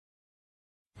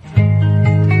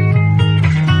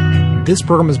This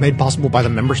program is made possible by the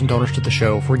members and donors to the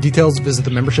show. For details, visit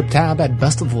the membership tab at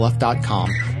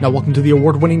bestoftheleft.com. Now, welcome to the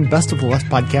award-winning Best of the Left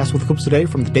podcast with clips today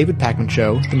from The David Pakman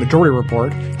Show, The Majority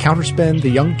Report, Counterspin, The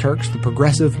Young Turks, The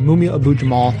Progressive, Mumia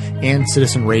Abu-Jamal, and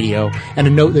Citizen Radio. And a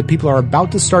note that people are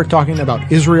about to start talking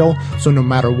about Israel, so no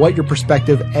matter what your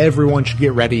perspective, everyone should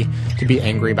get ready to be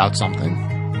angry about something.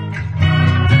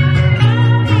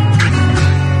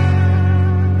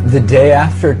 The day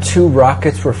after 2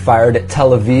 rockets were fired at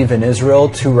Tel Aviv in Israel,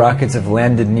 2 rockets have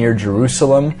landed near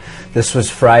Jerusalem. This was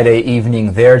Friday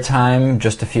evening their time,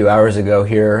 just a few hours ago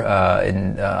here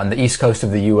on the east coast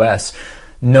of the U.S.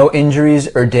 No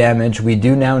injuries or damage. We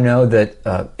do now know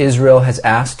that Israel has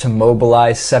asked to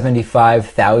mobilize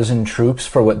 75,000 troops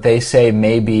for what they say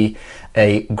may be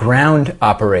a ground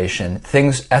operation.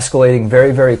 Things escalating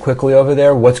very, very quickly over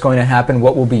there. What's going to happen?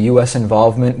 What will be U.S.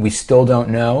 involvement? We still don't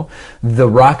know. The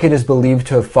rocket is believed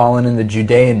to have fallen in the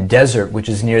Judean desert, which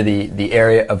is near the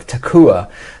area of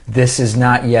Tekoa. This is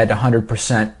not yet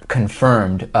 100%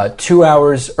 confirmed. 2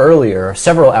 hours earlier,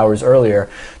 several hours earlier,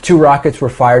 2 rockets were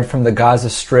fired from the Gaza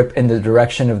Strip in the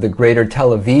direction of the greater Tel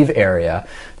Aviv area.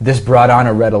 This brought on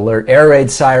a red alert air raid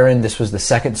siren. This was the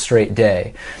second straight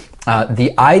day.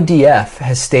 The IDF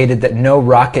has stated that no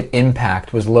rocket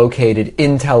impact was located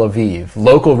in Tel Aviv.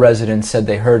 Local residents said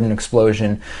they heard an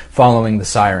explosion following the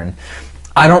siren.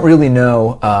 I don't really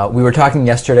know. We were talking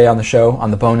yesterday on the show, on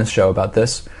the bonus show, about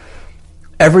this.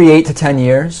 Every 8 to 10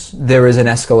 years, there is an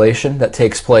escalation that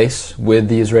takes place with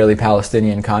the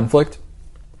Israeli-Palestinian conflict.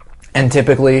 And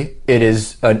typically, it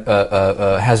is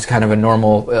has kind of a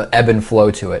normal ebb and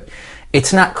flow to it.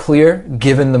 It's not clear,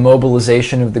 given the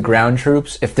mobilization of the ground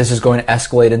troops, if this is going to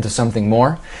escalate into something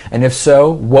more. And if so,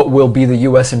 what will be the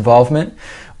U.S. involvement?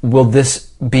 Will this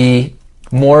be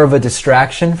more of a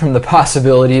distraction from the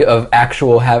possibility of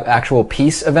actual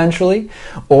peace eventually?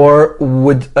 Or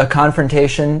would a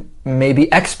confrontation maybe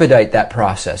expedite that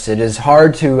process? It is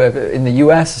hard to, in the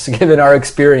U.S., given our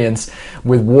experience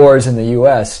with wars in the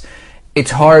U.S.,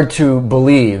 it's hard to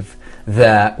believe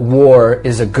that war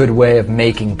is a good way of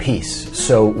making peace.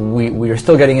 So we are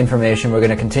still getting information. We're going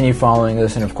to continue following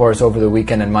this, and of course over the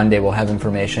weekend and Monday we'll have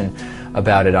information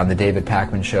about it on the David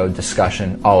Pakman Show,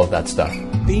 discussion, all of that stuff.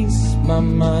 Peace, my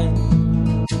mind,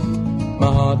 my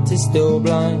heart is still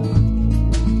blind,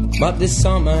 but this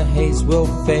summer haze will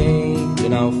fade,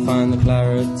 and I'll find the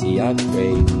clarity I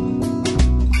crave.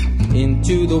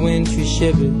 Into the wintry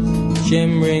shivers,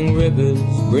 shimmering rivers,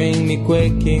 bring me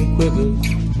quaking quivers.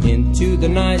 Into the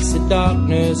nights of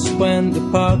darkness, when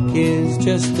the park is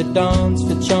just a dance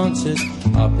for chances.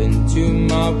 Up into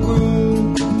my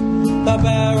room, the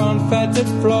bare unfettered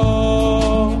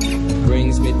floor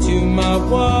brings me to my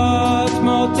words,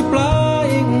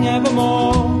 multiplying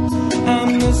evermore.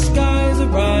 And the skies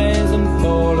arise and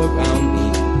fall around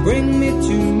me, bring me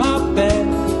to my bed,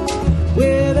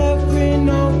 with every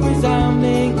note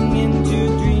resounding into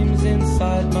dreams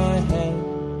inside my head.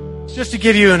 Just to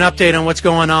give you an update on what's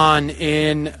going on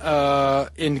in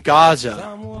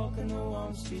Gaza,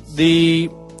 the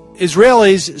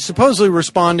Israelis supposedly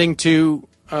responding to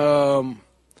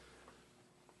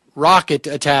rocket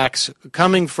attacks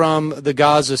coming from the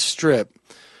Gaza Strip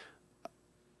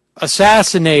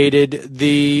assassinated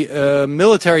the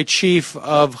military chief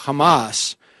of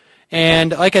Hamas.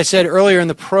 And like I said earlier in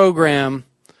the program,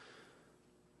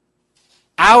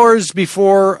 hours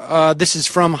before, this is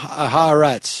from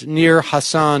Haaretz, Nir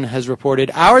Hassan has reported,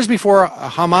 hours before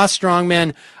Hamas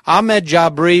strongman Ahmed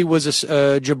Jabari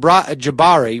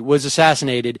was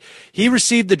assassinated, he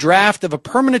received the draft of a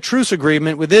permanent truce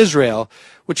agreement with Israel,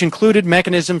 which included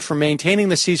mechanisms for maintaining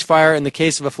the ceasefire in the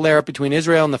case of a flare-up between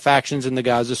Israel and the factions in the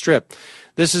Gaza Strip.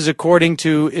 This is according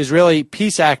to Israeli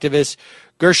peace activist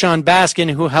Gershon Baskin,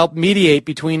 who helped mediate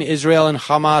between Israel and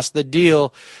Hamas the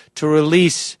deal to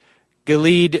release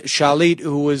Gilad Shalit,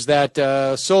 who was that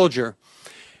soldier.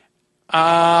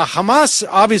 Hamas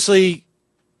obviously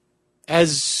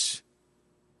is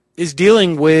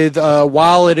dealing with,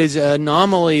 while it is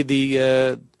nominally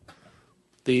the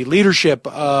leadership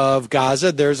of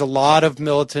Gaza, there's a lot of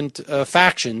militant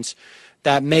factions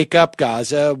that make up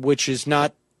Gaza, which is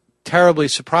not terribly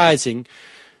surprising,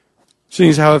 seeing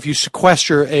as how if you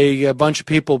sequester a bunch of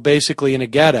people basically in a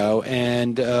ghetto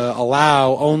and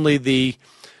allow only the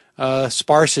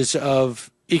sparsest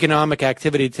of economic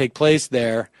activity to take place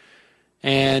there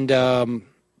and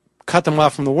cut them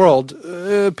off from the world,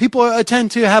 people tend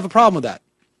to have a problem with that.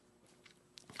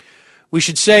 We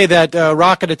should say that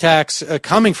rocket attacks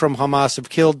coming from Hamas have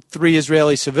killed 3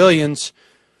 Israeli civilians,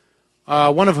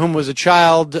 one of whom was a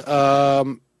child.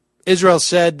 Israel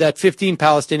said that 15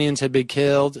 Palestinians had been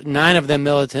killed, 9 of them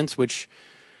militants, which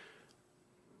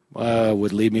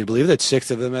would lead me to believe that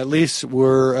 6 of them at least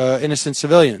were innocent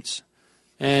civilians,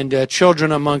 and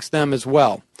children amongst them as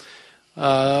well.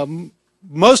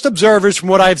 Most observers, from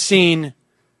what I've seen,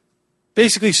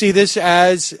 basically see this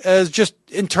as just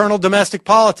internal domestic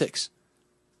politics.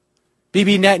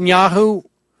 Bibi Netanyahu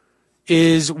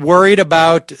is worried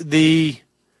about the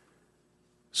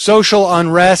social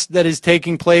unrest that is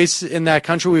taking place in that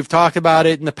country. We've talked about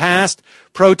it in the past.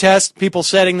 Protests, people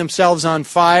setting themselves on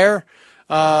fire.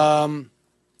 And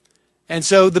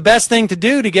so the best thing to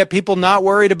do to get people not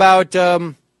worried about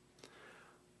their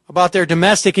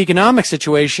domestic economic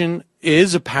situation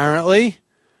is apparently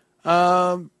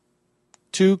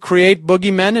to create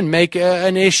boogeymen and make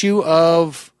an issue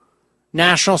of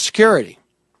national security.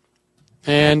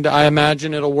 And I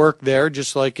imagine it'll work there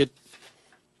just like it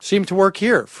seemed to work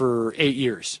here for 8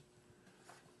 years.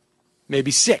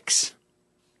 Maybe 6.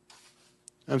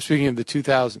 I'm speaking of the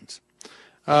 2000s.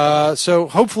 So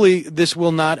hopefully this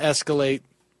will not escalate.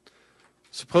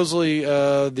 Supposedly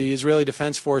the Israeli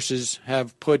Defense Forces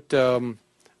have put the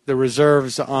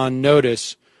reserves on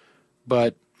notice,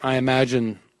 but I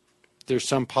imagine there's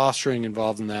some posturing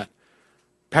involved in that.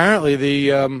 Apparently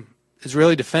the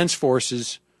Israeli Defense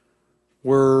Forces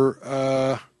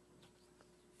were...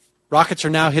 rockets are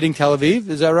now hitting Tel Aviv,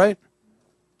 is that right?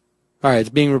 All right, it's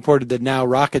being reported that now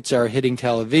rockets are hitting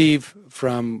Tel Aviv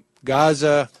from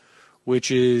Gaza,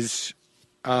 which is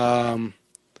bad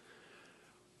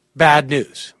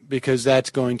news, because that's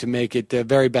going to make it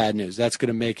very bad news. That's going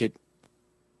to make it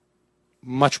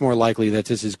much more likely that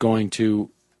this is going to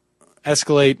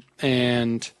escalate,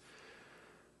 and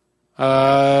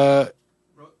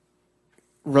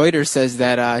Reuters says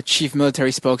that chief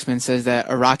military spokesman says that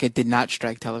a rocket did not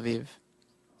strike Tel Aviv.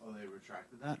 Oh, they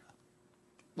retracted that?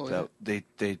 Well, They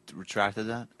retracted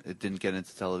that? It didn't get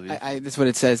into Tel Aviv? that's what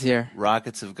it says here.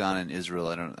 Rockets have gone in Israel.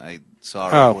 I saw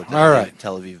a report that all right.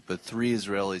 Tel Aviv, but 3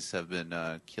 Israelis have been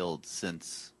killed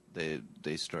since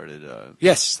they started.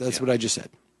 yes, that's what I just said.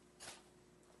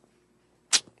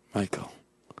 Michael,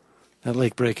 that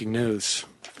late-breaking news.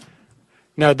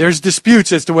 Now, there's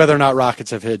disputes as to whether or not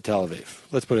rockets have hit Tel Aviv.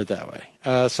 Let's put it that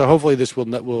way. So hopefully this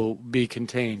will be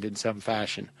contained in some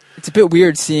fashion. It's a bit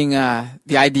weird seeing the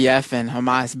IDF and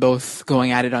Hamas both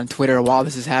going at it on Twitter while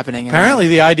this is happening. Apparently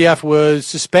the IDF was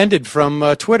suspended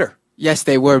from Twitter. Yes,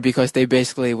 they were, because they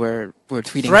basically were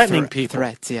tweeting Threatening people.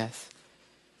 Threats, yes.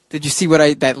 Did you see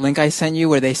that link I sent you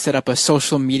where they set up a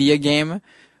social media game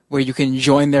where you can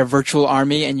join their virtual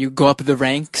army and you go up the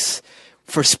ranks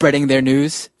for spreading their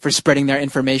news, for spreading their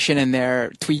information and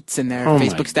their tweets and their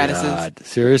Facebook statuses? God.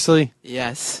 Seriously?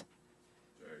 Yes.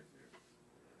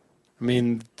 I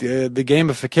mean, the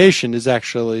gamification is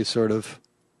actually sort of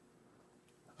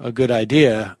a good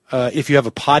idea if you have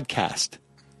a podcast.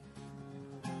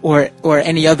 Or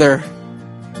any other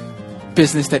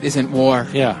business that isn't war.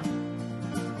 Yeah.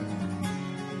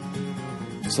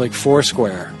 It's like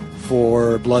Foursquare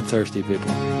for bloodthirsty people.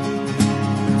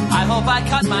 I hope I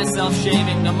cut myself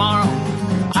shaving tomorrow.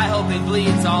 I hope it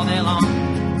bleeds all day long.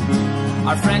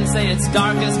 Our friends say it's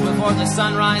darkest before the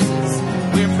sun rises.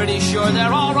 We're pretty sure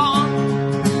they're all wrong.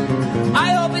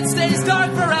 I hope it stays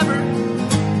dark forever.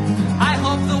 I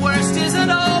hope the worst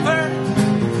isn't over.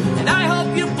 And I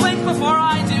hope you blink before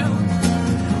I do.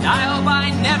 And I hope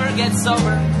I never get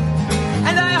sober.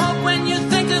 And I hope when you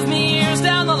think of me years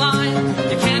down the line,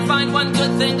 you can't find one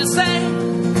good thing to say.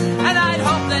 And I'd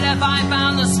hope that if I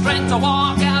found the strength to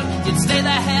walk out, you'd stay the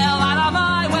hell out of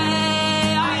my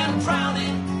way. I am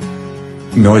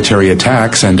drowning. Military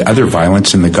attacks and other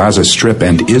violence in the Gaza Strip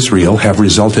and Israel have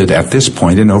resulted at this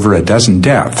point in over a dozen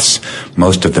deaths,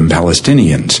 most of them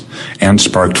Palestinians, and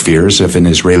sparked fears of an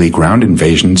Israeli ground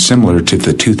invasion similar to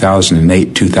the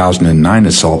 2008-2009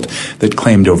 assault that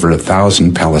claimed over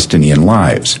 1,000 Palestinian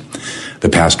lives. The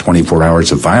past 24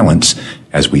 hours of violence,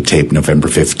 as we tape November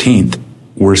 15th,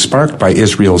 were sparked by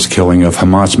Israel's killing of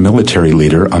Hamas military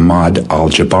leader Ahmad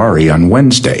al-Jabari on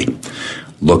Wednesday.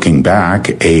 Looking back,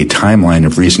 a timeline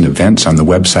of recent events on the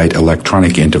website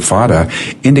Electronic Intifada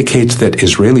indicates that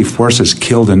Israeli forces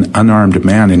killed an unarmed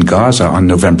man in Gaza on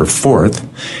November 4th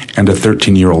and a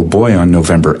 13-year-old boy on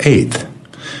November 8th.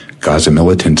 Gaza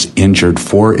militants injured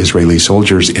 4 Israeli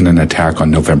soldiers in an attack on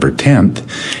November 10th,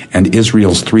 and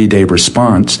Israel's 3-day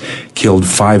response killed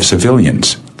 5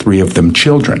 civilians, 3 of them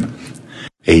children.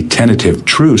 A tentative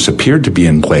truce appeared to be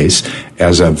in place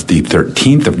as of the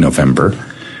 13th of November.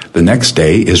 The next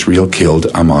day, Israel killed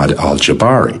Ahmad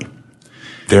al-Jabari.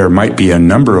 There might be a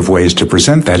number of ways to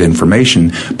present that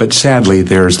information, but sadly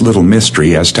there's little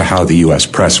mystery as to how the U.S.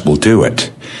 press will do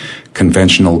it.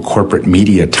 Conventional corporate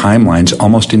media timelines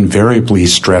almost invariably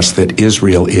stress that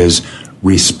Israel is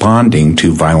responding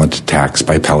to violent attacks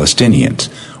by Palestinians,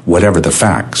 whatever the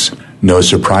facts. No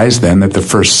surprise, then, that the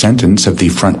first sentence of the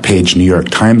front-page New York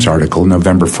Times article,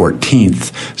 November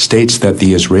 14th, states that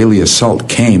the Israeli assault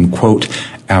came, quote,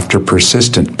 after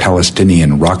persistent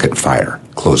Palestinian rocket fire,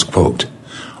 close quote.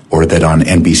 Or that on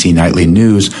NBC Nightly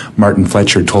News, Martin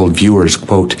Fletcher told viewers,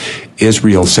 quote,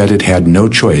 Israel said it had no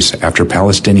choice after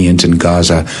Palestinians in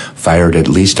Gaza fired at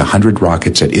least 100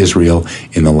 rockets at Israel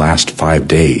in the last 5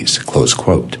 days, close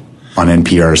quote. On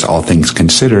NPR's All Things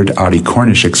Considered, Audie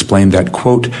Cornish explained that,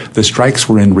 quote, the strikes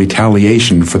were in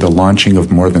retaliation for the launching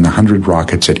of more than 100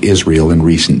 rockets at Israel in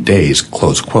recent days,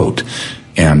 close quote,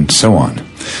 and so on.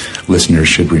 Listeners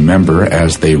should remember,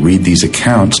 as they read these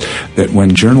accounts, that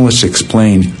when journalists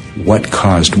explain what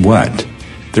caused what,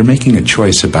 they're making a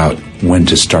choice about when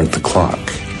to start the clock.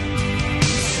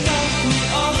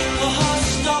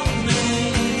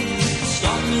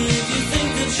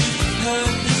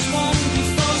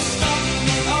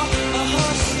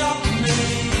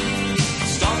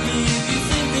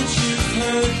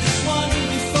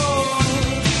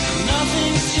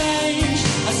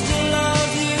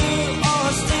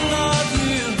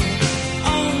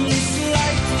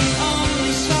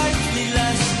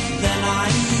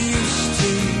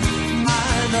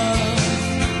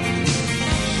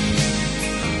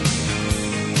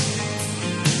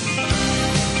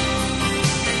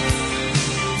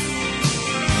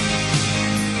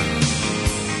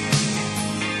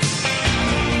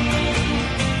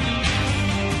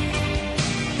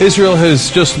 Israel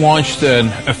has just launched an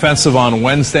offensive on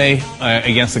Wednesday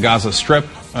against the Gaza Strip.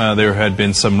 There had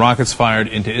been some rockets fired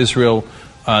into Israel.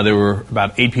 There were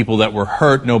about 8 people that were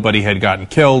hurt. Nobody had gotten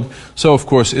killed. So, of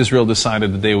course, Israel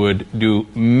decided that they would do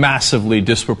massively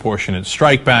disproportionate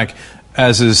strike back,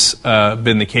 as has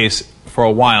been the case for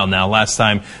a while now. Last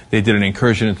time they did an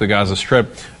incursion into the Gaza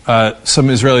Strip, some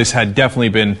Israelis had definitely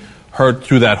been hurt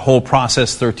through that whole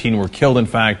process. 13 were killed, in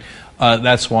fact.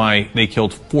 That's why they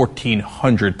killed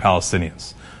 1,400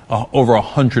 Palestinians, over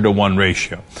 100-to-1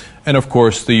 ratio. And, of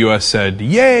course, the U.S. said,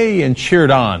 yay, and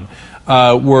cheered on.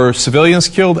 Were civilians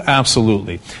killed?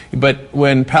 Absolutely. But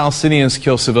when Palestinians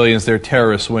kill civilians, they're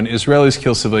terrorists. When Israelis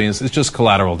kill civilians, it's just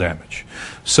collateral damage.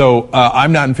 So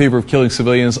I'm not in favor of killing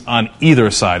civilians on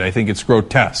either side. I think it's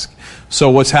grotesque.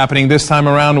 So what's happening this time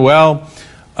around? Well,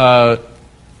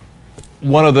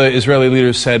 one of the Israeli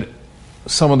leaders said,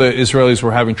 some of the Israelis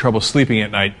were having trouble sleeping at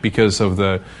night because of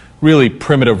the really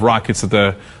primitive rockets that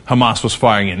the Hamas was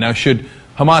firing in. Now, should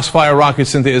Hamas fire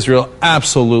rockets into Israel?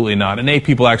 Absolutely not. And 8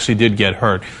 people actually did get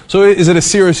hurt. So is it a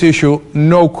serious issue?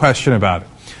 No question about it.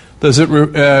 Does it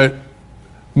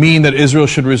mean that Israel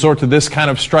should resort to this kind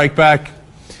of strike back?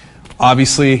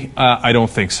 Obviously, I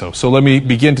don't think so. So let me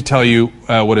begin to tell you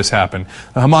what has happened.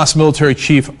 The Hamas military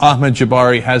chief, Ahmed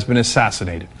Jabari, has been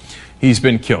assassinated. He's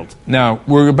been killed. Now,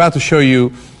 we're about to show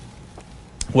you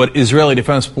what Israeli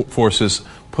Defense Forces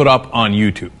put up on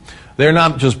YouTube. They're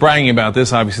not just bragging about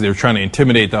this. Obviously, they're trying to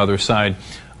intimidate the other side.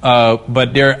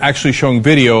 But they're actually showing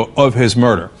video of his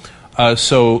murder.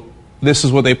 So this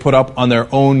is what they put up on their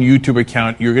own YouTube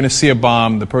account. You're going to see a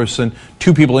bomb. The person,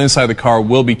 2 people inside the car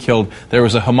will be killed. There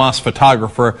was a Hamas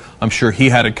photographer. I'm sure he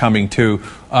had it coming too.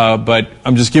 But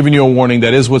I'm just giving you a warning.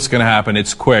 That is what's going to happen.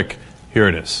 It's quick. Here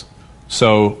it is.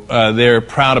 So they're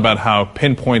proud about how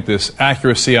pinpoint this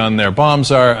accuracy on their bombs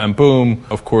are, and boom,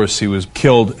 of course, he was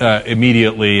killed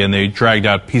immediately, and they dragged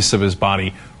out pieces of his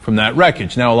body from that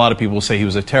wreckage. Now, a lot of people say he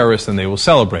was a terrorist, and they will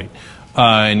celebrate.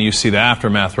 And you see the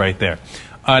aftermath right there.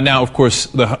 Now, of course,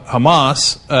 the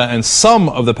Hamas and some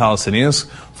of the Palestinians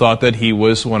thought that he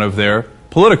was one of their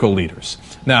political leaders.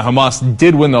 Now, Hamas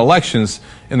did win the elections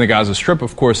in the Gaza Strip.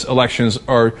 Of course, elections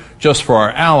are just for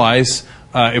our allies.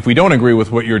 If we don't agree with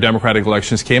what your democratic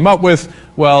elections came up with,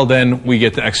 well, then we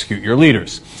get to execute your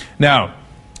leaders. Now,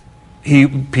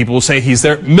 people will say he's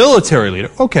their military leader.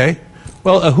 Okay.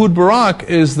 Well, Ehud Barak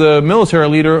is the military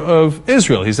leader of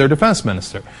Israel. He's their defense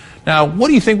minister. Now, what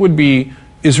do you think would be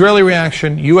Israeli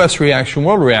reaction, U.S. reaction,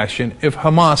 world reaction if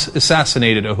Hamas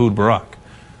assassinated Ehud Barak?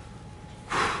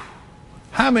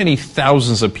 How many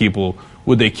thousands of people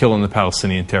would they kill in the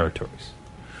Palestinian territories?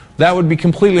 That would be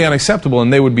completely unacceptable,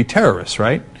 and they would be terrorists,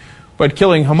 right? But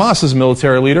killing Hamas's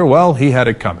military leader, well, he had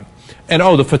it coming. And,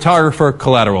 the photographer,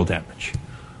 collateral damage.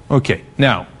 Okay,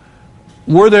 now,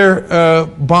 were their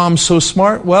bombs so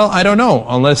smart? Well, I don't know.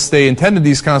 Unless they intended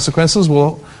these consequences,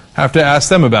 we'll have to ask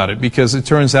them about it, because it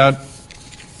turns out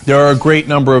there are a great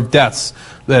number of deaths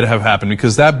that have happened,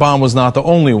 because that bomb was not the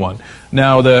only one.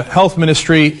 Now, the health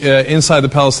ministry inside the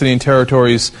Palestinian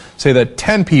territories say that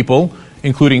 10 people,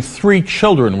 including 3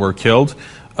 children, were killed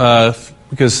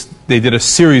because they did a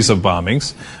series of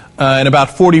bombings. and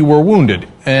about 40 were wounded.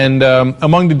 And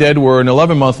among the dead were an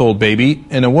 11-month-old baby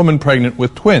and a woman pregnant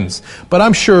with twins. But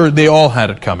I'm sure they all had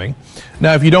it coming.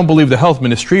 Now, if you don't believe the health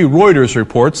ministry, Reuters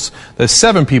reports that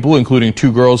 7 people, including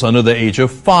 2 girls under the age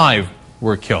of 5,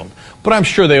 were killed. But I'm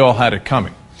sure they all had it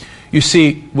coming. You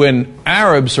see, when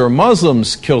Arabs or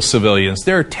Muslims kill civilians,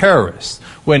 they're terrorists.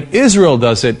 When Israel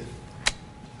does it,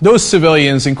 those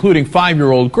civilians, including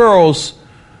 5-year-old girls,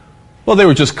 well, they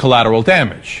were just collateral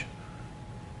damage.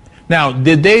 Now,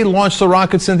 did they launch the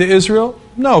rockets into Israel?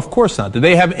 No, of course not. Did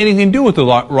they have anything to do with the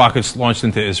rockets launched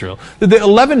into Israel? Did the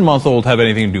 11-month-old have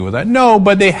anything to do with that? No,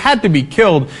 but they had to be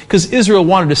killed because Israel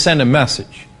wanted to send a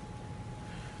message.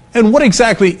 And what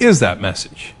exactly is that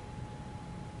message?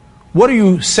 What are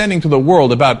you sending to the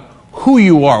world about who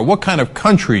you are, what kind of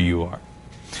country you are?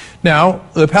 Now,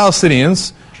 the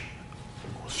Palestinians,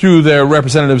 through their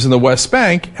representatives in the West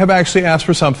Bank, have actually asked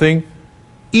for something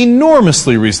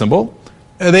enormously reasonable.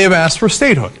 They have asked for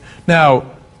statehood. Now,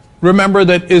 remember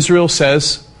that Israel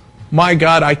says, my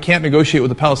God, I can't negotiate with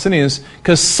the Palestinians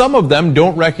because some of them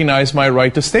don't recognize my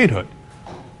right to statehood.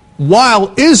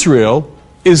 While Israel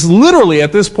is literally,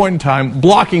 at this point in time,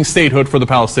 blocking statehood for the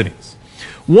Palestinians.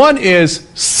 One is,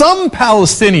 some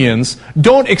Palestinians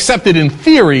don't accept it in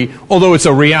theory, although it's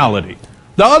a reality.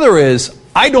 The other is,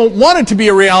 I don't want it to be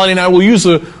a reality, and I will use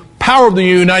the power of the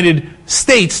United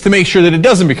States to make sure that it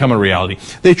doesn't become a reality.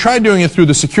 They tried doing it through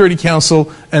the Security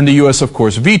Council, and the U.S., of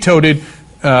course, vetoed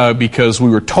it because we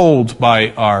were told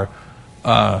by our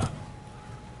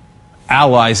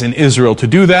allies in Israel to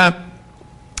do that.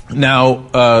 Now,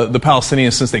 the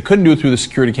Palestinians, since they couldn't do it through the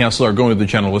Security Council, are going to the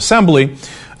General Assembly.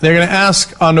 They're going to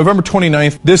ask on November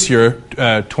 29th this year,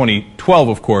 2012,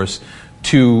 of course,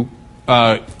 to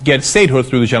get statehood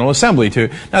through the General Assembly.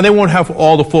 Now, they won't have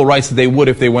all the full rights that they would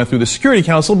if they went through the Security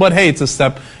Council, but hey, it's a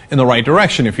step in the right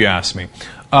direction, if you ask me.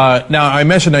 Now, I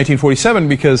mentioned 1947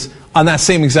 because on that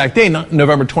same exact day,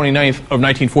 November 29th of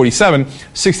 1947,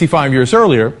 65 years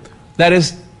earlier, that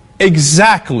is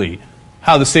exactly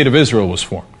how the State of Israel was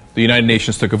formed. The United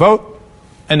Nations took a vote,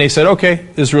 and they said, okay,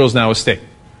 Israel is now a state.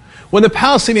 When the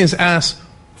Palestinians asked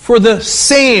for the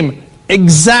same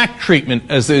exact treatment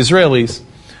as the Israelis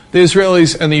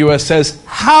and the U.S. says,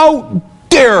 how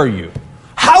dare you?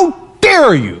 How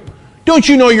dare you? Don't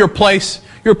you know your place?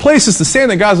 Your place is to stay in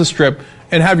the Gaza Strip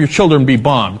and have your children be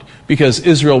bombed because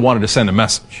Israel wanted to send a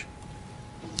message.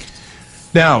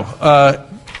 Now,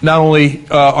 not only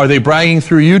are they bragging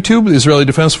through YouTube, the Israeli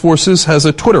Defense Forces has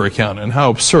a Twitter account, and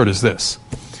how absurd is this?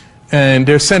 And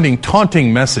they're sending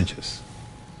taunting messages.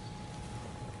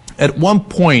 At one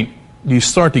point, you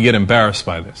start to get embarrassed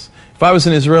by this. If I was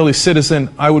an Israeli citizen,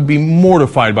 I would be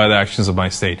mortified by the actions of my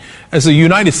state. As a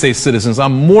United States citizen,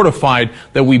 I'm mortified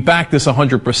that we back this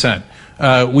 100%.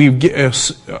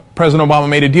 President Obama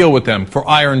made a deal with them for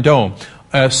Iron Dome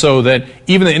so that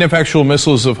even the ineffectual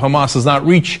missiles of Hamas does not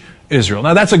reach Israel.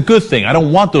 Now, that's a good thing. I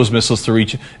don't want those missiles to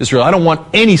reach Israel. I don't want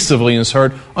any civilians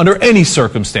hurt under any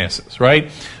circumstances,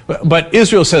 right? But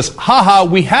Israel says, haha,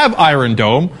 we have Iron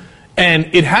Dome, and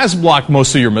it has blocked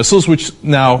most of your missiles, which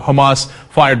now Hamas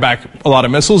fired back a lot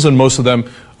of missiles, and most of them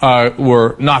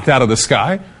were knocked out of the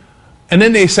sky. And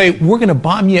then they say, we're going to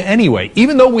bomb you anyway.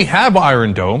 Even though we have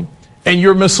Iron Dome, and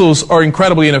your missiles are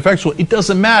incredibly ineffectual, it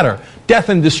doesn't matter. Death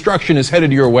and destruction is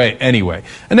headed your way anyway.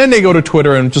 And then they go to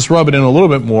Twitter and just rub it in a little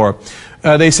bit more.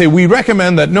 They say, we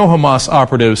recommend that no Hamas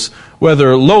operatives,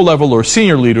 whether low-level or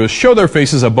senior leaders, show their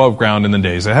faces above ground in the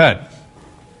days ahead.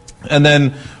 And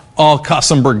then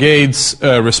Al-Qassam Brigades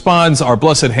responds, our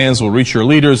blessed hands will reach your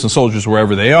leaders and soldiers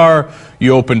wherever they are.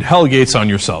 You opened hell gates on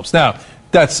yourselves. Now,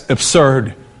 that's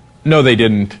absurd. No, they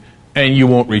didn't. And you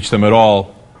won't reach them at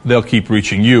all. They'll keep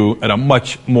reaching you at a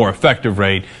much more effective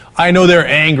rate. I know they're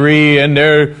angry and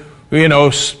they're,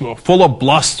 full of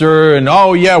bluster and,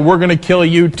 oh yeah, we're going to kill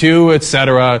you too,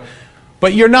 etc.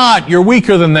 But you're not. You're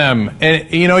weaker than them.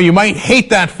 And, you might hate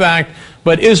that fact,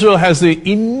 but Israel has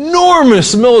the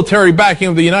enormous military backing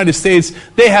of the United States.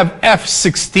 They have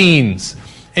F-16s.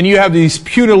 And you have these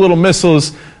puny little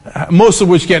missiles, most of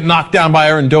which get knocked down by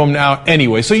Iron Dome now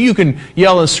anyway. So you can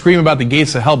yell and scream about the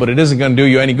gates of hell, but it isn't going to do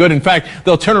you any good. In fact,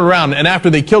 they'll turn around, and after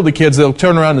they kill the kids, they'll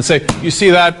turn around and say, you see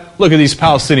that? Look at these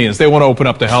Palestinians. They want to open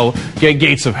up the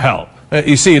gates of hell.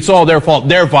 You see, it's all their fault.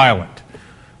 They're violent.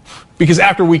 Because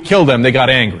after we killed them, they got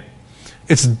angry.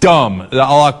 It's dumb. The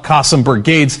Al-Qassam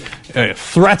Brigade's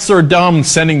threats are dumb.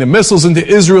 Sending the missiles into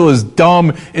Israel is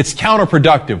dumb. It's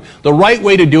counterproductive. The right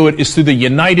way to do it is through the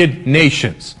United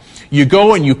Nations. You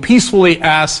go and you peacefully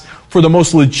ask for the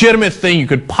most legitimate thing you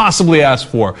could possibly ask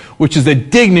for, which is the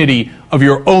dignity of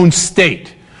your own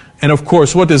state. And of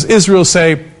course, what does Israel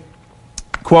say?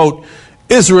 Quote,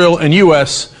 Israel and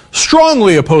U.S.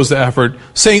 strongly oppose the effort,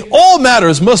 saying all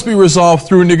matters must be resolved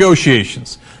through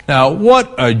negotiations. Now,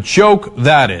 what a joke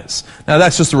that is. Now,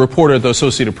 that's just a reporter at the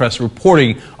Associated Press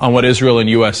reporting on what Israel and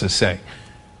U.S. is saying.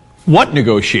 What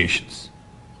negotiations?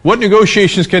 What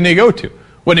negotiations can they go to?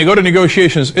 When they go to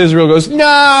negotiations, Israel goes, nah,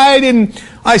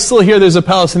 I still hear there's a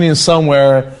Palestinian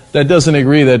somewhere that doesn't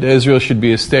agree that Israel should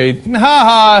be a state.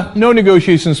 No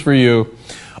negotiations for you.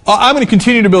 I'm going to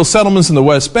continue to build settlements in the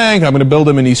West Bank. I'm going to build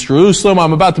them in East Jerusalem.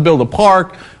 I'm about to build a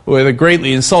park with a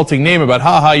greatly insulting name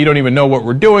about, you don't even know what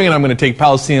we're doing, and I'm going to take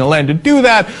Palestinian land to do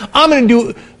that. I'm going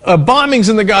to do bombings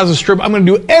in the Gaza Strip. I'm going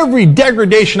to do every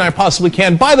degradation I possibly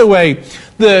can. By the way,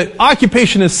 the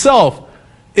occupation itself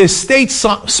is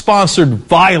state-sponsored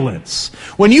violence.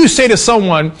 When you say to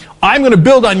someone, I'm going to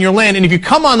build on your land, and if you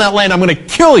come on that land, I'm going to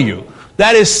kill you,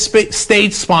 that is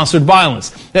state-sponsored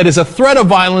violence. That is a threat of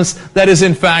violence. That is,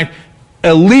 in fact,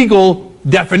 a legal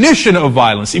definition of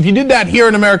violence. If you did that here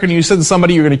in America and you said to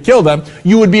somebody you're going to kill them,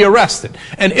 you would be arrested.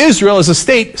 And Israel, as a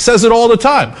state, says it all the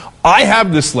time. I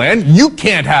have this land. You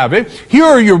can't have it. Here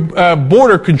are your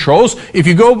border controls. If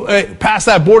you go past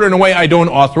that border in a way I don't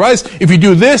authorize, if you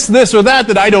do this, or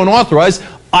that I don't authorize,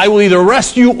 I will either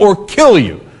arrest you or kill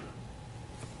you.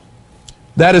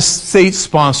 That is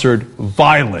state-sponsored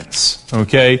violence,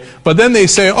 okay? But then they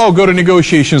say, go to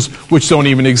negotiations which don't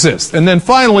even exist. And then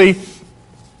finally,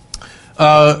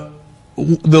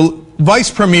 the Vice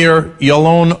Premier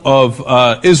Yalon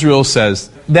of Israel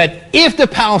says that if the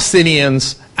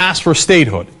Palestinians ask for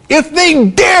statehood, if they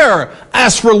dare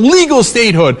ask for legal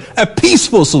statehood, a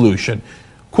peaceful solution,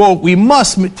 quote, we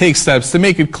must take steps to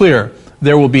make it clear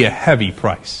there will be a heavy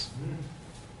price.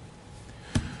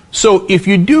 So if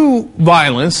you do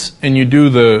violence and you do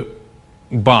the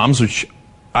bombs, which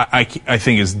I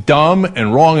think is dumb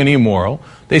and wrong and immoral,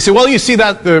 they say, well, you see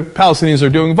that the Palestinians are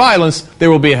doing violence, there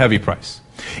will be a heavy price.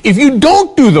 If you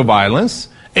don't do the violence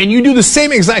and you do the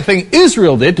same exact thing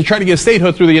Israel did to try to get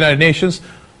statehood through the United Nations,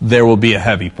 there will be a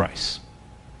heavy price.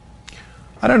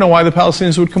 I don't know why the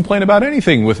Palestinians would complain about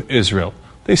anything with Israel.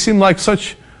 They seem like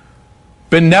such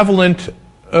benevolent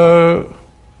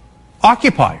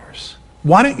occupiers.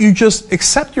 Why don't you just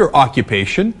accept your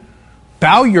occupation,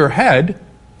 bow your head,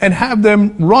 and have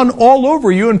them run all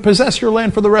over you and possess your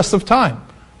land for the rest of time?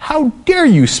 How dare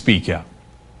you speak out?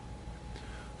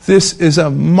 This is a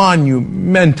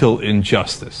monumental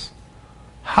injustice.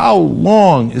 How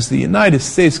long is the United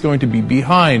States going to be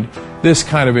behind this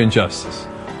kind of injustice?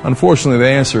 Unfortunately, the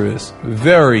answer is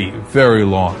very, very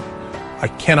long. I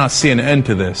cannot see an end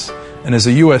to this, and as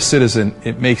a U.S. citizen,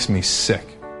 it makes me sick.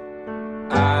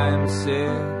 I'm sick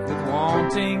of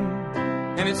wanting,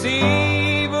 and it's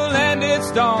evil and it's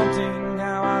daunting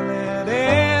how I let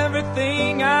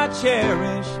everything I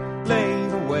cherish lay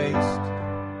to waste.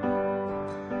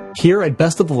 Here at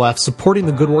Best of the Left, supporting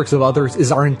the good works of others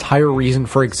is our entire reason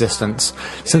for existence.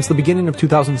 Since the beginning of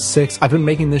 2006, I've been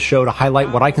making this show to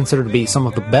highlight what I consider to be some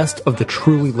of the best of the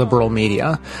truly liberal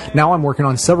media. Now I'm working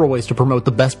on several ways to promote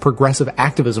the best progressive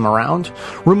activism around.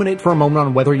 Ruminate for a moment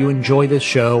on whether you enjoy this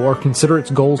show or consider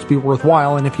its goals to be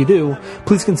worthwhile, and if you do,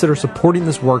 please consider supporting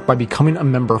this work by becoming a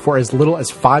member for as little as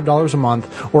 $5 a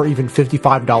month or even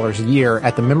 $55 a year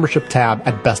at the membership tab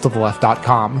at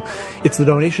bestoftheleft.com. It's the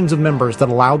donations of members that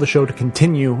allow the show to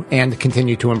continue and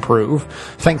continue to improve.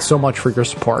 Thanks so much for your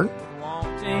support.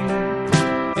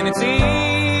 And it's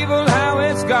evil how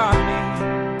it's got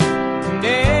me, and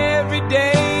every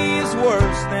day is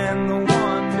worse than the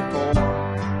one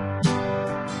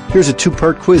before. Here's a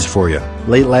two-part quiz for you.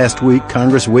 Late last week,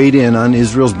 Congress weighed in on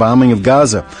Israel's bombing of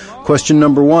Gaza. Question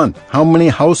number 1, how many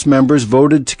House members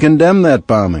voted to condemn that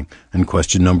bombing? And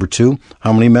question number 2,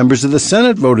 how many members of the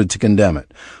Senate voted to condemn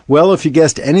it? Well, if you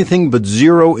guessed anything but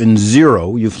 0 and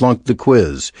 0, you flunked the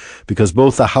quiz, because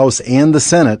both the House and the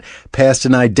Senate passed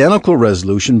an identical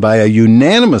resolution by a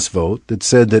unanimous vote that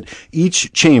said that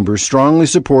each chamber strongly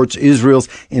supports Israel's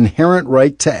inherent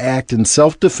right to act in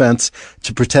self-defense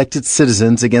to protect its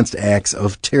citizens against acts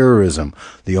of terrorism.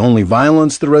 The only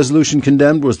violence the resolution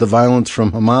condemned was the violence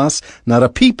from Hamas. Not a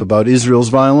peep about Israel's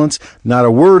violence, not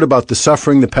a word about the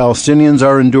suffering the Palestinians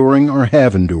are enduring or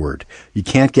have endured. You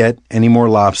can't get any more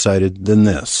lopsided than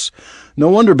this. No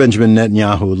wonder Benjamin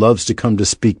Netanyahu loves to come to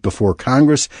speak before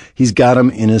Congress. He's got him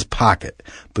in his pocket.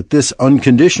 But this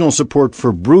unconditional support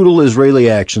for brutal Israeli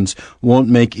actions won't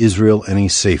make Israel any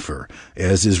safer.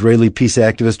 As Israeli peace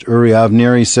activist Uri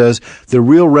Avneri says, the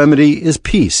real remedy is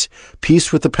peace.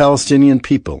 Peace with the Palestinian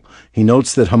people. He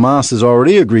notes that Hamas has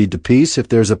already agreed to peace if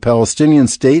there's a Palestinian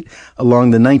state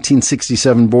along the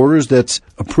 1967 borders that's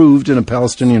approved in a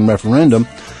Palestinian referendum.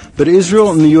 But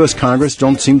Israel and the U.S. Congress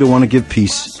don't seem to want to give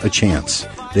peace a chance.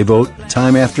 They vote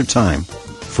time after time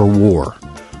for war.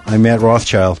 I'm Matt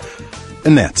Rothschild,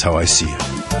 and that's how I see it.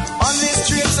 On these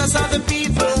trips, us are the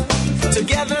people,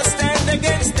 together stand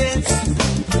against it.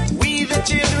 We the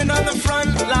children on the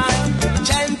front line,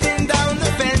 chanting down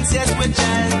the fence, yes, we're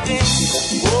chanting.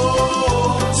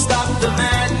 Oh, stop the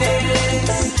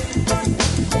madness.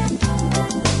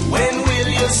 When will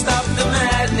you stop the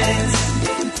madness?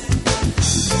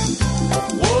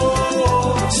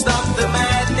 Oh, stop the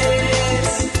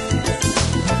madness.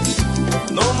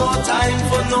 No more time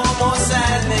for no more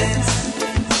sadness.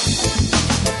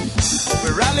 We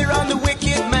rally round the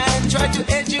wicked man, try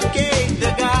to educate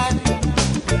the God.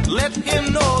 Let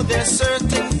him know there's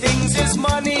certain things his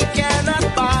money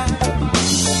cannot buy.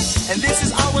 And this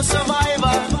is our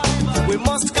survival. We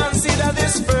must consider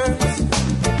this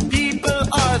first. People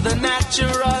are the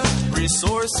natural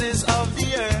resources of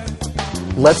the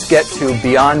earth. Let's get to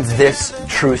beyond this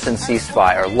truce and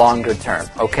ceasefire, longer term,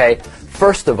 okay?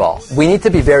 First of all, we need to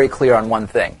be very clear on one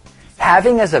thing.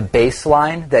 Having as a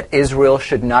baseline that Israel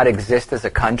should not exist as a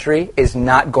country is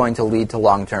not going to lead to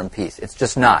long-term peace. It's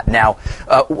just not. Now,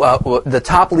 the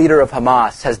top leader of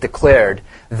Hamas has declared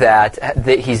that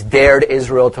he's dared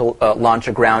Israel to launch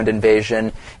a ground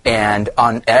invasion, and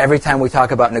every time we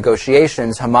talk about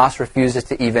negotiations, Hamas refuses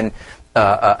to even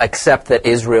accept that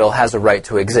Israel has a right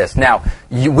to exist. Now,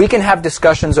 we can have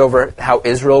discussions over how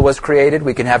Israel was created.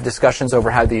 We can have discussions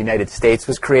over how the United States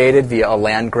was created via a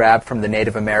land grab from the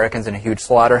Native Americans and a huge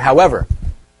slaughter. However,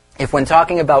 if when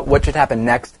talking about what should happen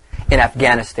next in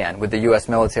Afghanistan with the U.S.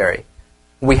 military,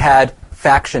 we had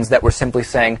factions that were simply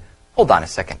saying, hold on a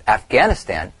second,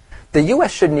 Afghanistan? The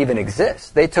U.S. shouldn't even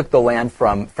exist. They took the land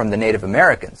from the Native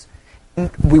Americans.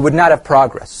 We would not have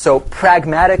progress. So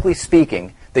pragmatically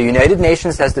speaking, the United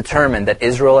Nations has determined that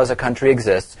Israel as a country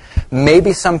exists.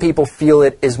 Maybe some people feel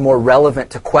it is more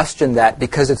relevant to question that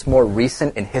because it's more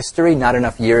recent in history, not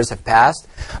enough years have passed.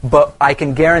 But I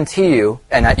can guarantee you,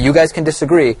 and you guys can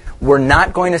disagree, we're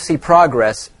not going to see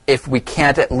progress if we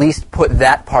can't at least put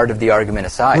that part of the argument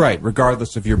aside. Right,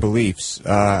 regardless of your beliefs.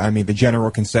 The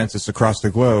general consensus across the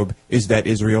globe is that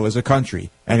Israel is a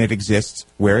country, and it exists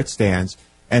where it stands,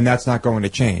 and that's not going to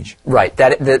change. Right.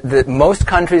 That most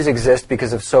countries exist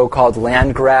because of so-called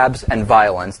land grabs and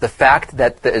violence. The fact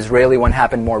that the Israeli one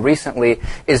happened more recently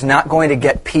is not going to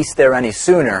get peace there any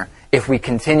sooner if we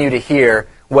continue to hear,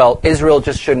 well, Israel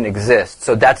just shouldn't exist.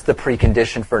 So that's the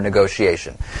precondition for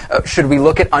negotiation. Should we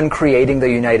look at uncreating the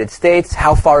United States?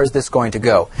 How far is this going to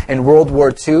go? In World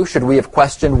War II, should we have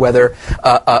questioned whether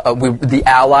the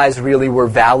Allies really were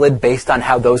valid based on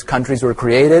how those countries were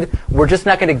created? We're just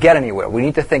not going to get anywhere. We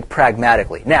need to think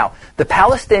pragmatically. Now, the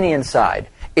Palestinian side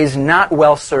is not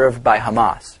well served by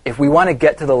Hamas. If we want to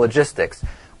get to the logistics,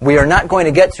 we are not going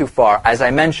to get too far. As I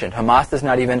mentioned, Hamas does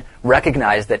not even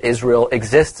recognize that Israel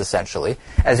exists, essentially.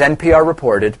 As NPR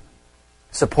reported,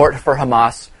 support for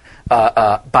Hamas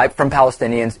from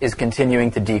Palestinians is continuing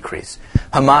to decrease.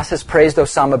 Hamas has praised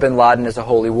Osama bin Laden as a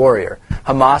holy warrior.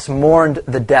 Hamas mourned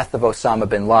the death of Osama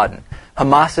bin Laden.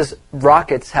 Hamas's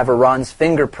rockets have Iran's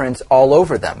fingerprints all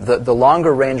over them. The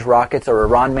longer-range rockets are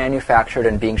Iran-manufactured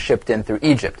and being shipped in through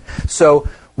Egypt. So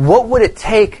what would it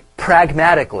take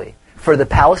pragmatically for the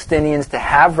Palestinians to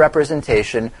have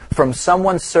representation from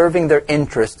someone serving their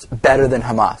interests better than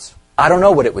Hamas? I don't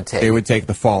know what it would take. It would take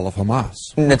the fall of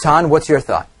Hamas. Natan, what's your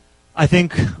thought? I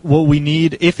think what we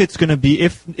need, if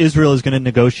Israel is going to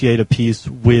negotiate a peace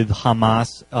with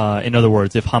Hamas, in other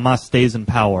words, if Hamas stays in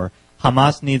power,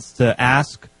 Hamas needs to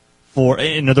ask for,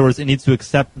 in other words, it needs to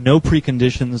accept no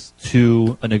preconditions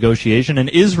to a negotiation, and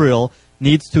Israel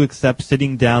needs to accept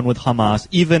sitting down with Hamas,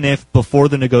 even if before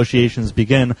the negotiations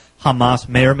begin, Hamas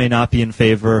may or may not be in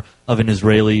favor of an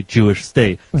Israeli Jewish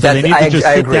state. So they need to just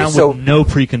sit down with no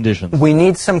preconditions. We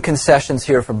need some concessions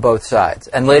here from both sides.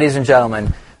 And ladies and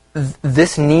gentlemen,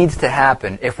 this needs to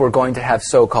happen if we're going to have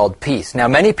so-called peace. Now,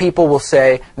 many people will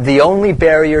say the only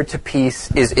barrier to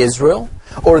peace is Israel,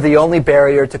 or the only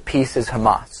barrier to peace is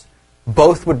Hamas.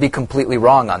 Both would be completely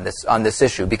wrong on this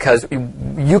issue, because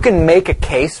you can make a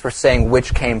case for saying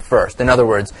which came first. In other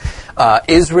words,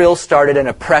 Israel started an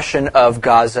oppression of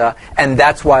Gaza, and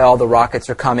that's why all the rockets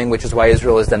are coming, which is why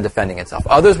Israel is then defending itself.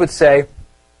 Others would say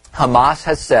Hamas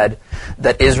has said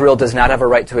that Israel does not have a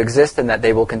right to exist and that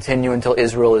they will continue until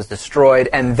Israel is destroyed,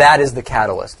 and that is the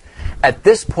catalyst. At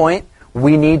this point,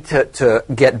 we need to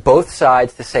get both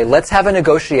sides to say, let's have a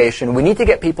negotiation. We need to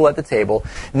get people at the table.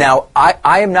 Now,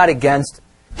 I am not against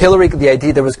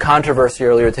There was controversy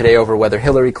earlier today over whether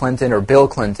Hillary Clinton or Bill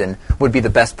Clinton would be the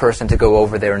best person to go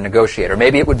over there and negotiate. Or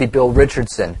maybe it would be Bill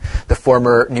Richardson, the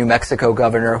former New Mexico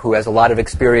governor who has a lot of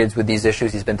experience with these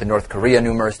issues. He's been to North Korea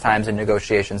numerous times in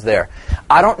negotiations there.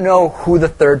 I don't know who the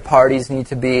third parties need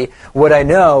to be. What I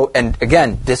know, and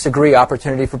again, disagree,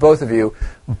 opportunity for both of you,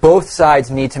 both sides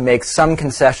need to make some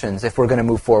concessions if we're going to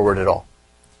move forward at all.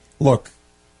 Look,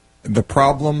 the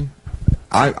problem...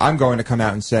 I'm going to come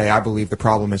out and say I believe the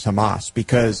problem is Hamas,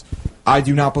 because I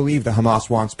do not believe that Hamas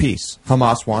wants peace.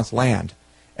 Hamas wants land.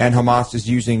 And Hamas is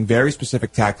using very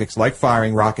specific tactics like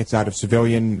firing rockets out of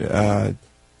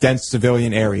dense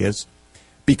civilian areas,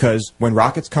 because when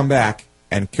rockets come back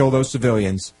and kill those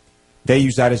civilians, they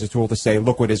use that as a tool to say,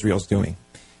 look what Israel's doing.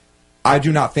 I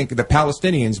do not think the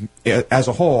Palestinians as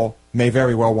a whole may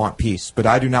very well want peace, but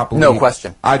I do not believe... No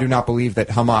question. I do not believe that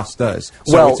Hamas does.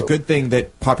 So it's a good thing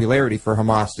that popularity for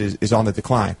Hamas is on the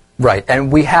decline. Right,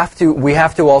 and we have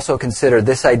to also consider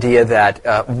this idea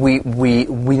that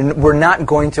we're not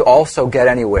going to also get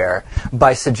anywhere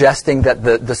by suggesting that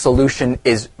the solution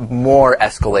is more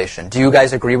escalation. Do you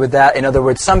guys agree with that? In other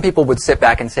words, some people would sit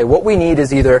back and say what we need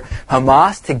is either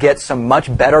Hamas to get some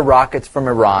much better rockets from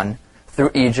Iran through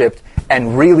Egypt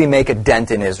and really make a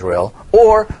dent in Israel,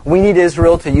 or we need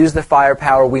Israel to use the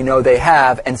firepower we know they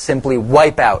have and simply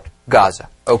wipe out Gaza.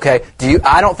 Okay?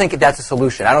 I don't think that's a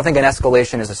solution. I don't think an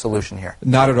escalation is a solution here.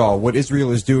 Not at all. What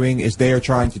Israel is doing is they are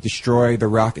trying to destroy the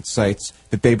rocket sites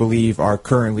that they believe are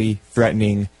currently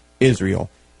threatening Israel.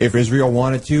 If Israel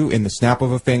wanted to, in the snap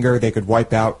of a finger, they could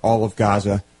wipe out all of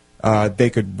Gaza. They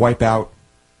could wipe out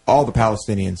all the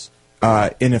Palestinians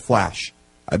in a flash.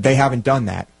 They haven't done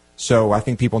that. So I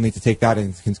think people need to take that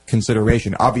into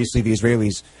consideration. Obviously, the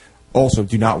Israelis also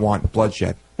do not want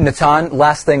bloodshed. Natan,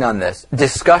 last thing on this.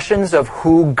 Discussions of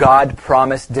who God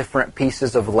promised different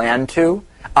pieces of land to,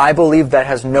 I believe that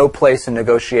has no place in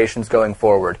negotiations going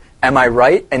forward. Am I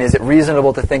right? And is it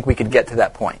reasonable to think we could get to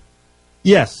that point?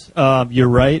 Yes, you're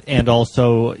right. And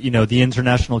also, the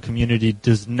international community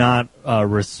does not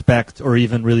respect or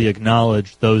even really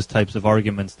acknowledge those types of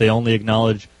arguments. They only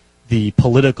acknowledge the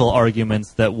political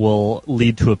arguments that will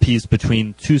lead to a peace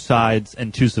between two sides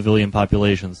and two civilian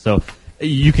populations. So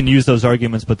you can use those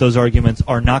arguments, but those arguments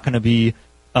are not going to be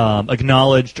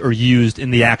acknowledged or used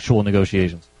in the actual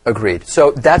negotiations. Agreed.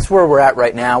 So that's where we're at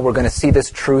right now. We're going to see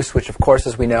this truce, which, of course,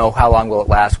 as we know, how long will it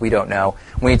last? We don't know.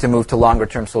 We need to move to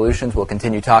longer-term solutions. We'll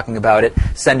continue talking about it.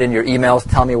 Send in your emails.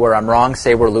 Tell me where I'm wrong.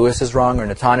 Say where Lewis is wrong or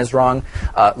Natan is wrong.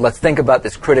 Let's think about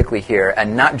this critically here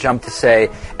and not jump to say,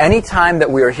 any time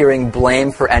that we are hearing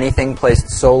blame for anything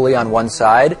placed solely on one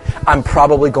side, I'm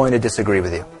probably going to disagree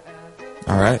with you.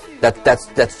 All right. That's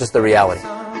just the reality.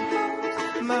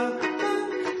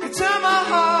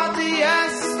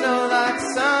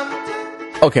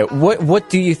 Okay, what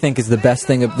do you think is the best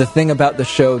thing, the thing about the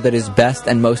show that is best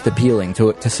and most appealing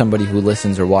to somebody who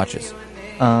listens or watches?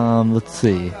 Let's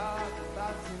see.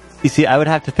 You see, I would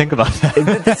have to think about that.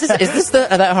 Is this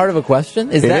that hard of a question?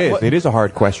 It is a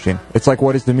hard question. It's like,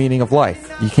 what is the meaning of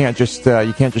life? You can't just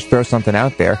throw something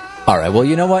out there. All right. Well,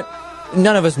 you know what?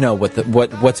 None of us know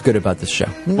what's good about this show.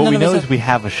 What we know is we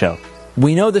have a show.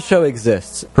 We know the show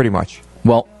exists. Pretty much.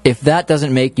 Well, if that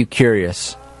doesn't make you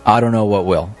curious, I don't know what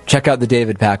will. Check out The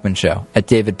David Pakman Show at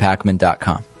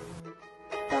davidpakman.com.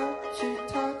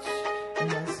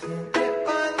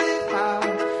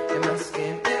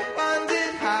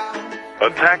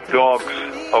 Attack dogs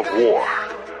of war.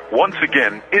 Once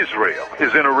again, Israel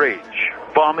is in a rage,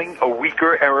 bombing a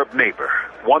weaker Arab neighbor,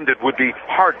 one that would be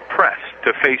hard-pressed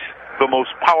to face the most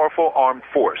powerful armed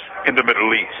force in the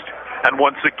Middle East. And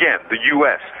once again, the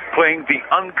U.S. playing the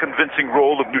unconvincing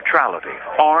role of neutrality,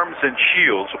 arms and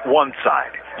shields one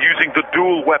side, using the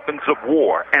dual weapons of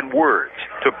war and words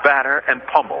to batter and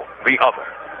pummel the other.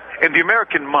 In the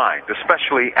American mind,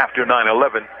 especially after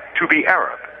 9/11, to be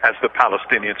Arab, as the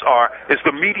Palestinians are, is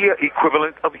the media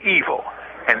equivalent of evil.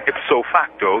 And ipso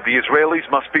facto, the Israelis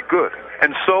must be good.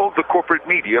 And so the corporate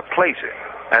media plays it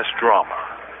as drama.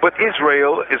 But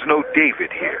Israel is no David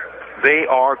here. They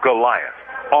are Goliath,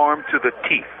 armed to the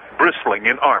teeth, bristling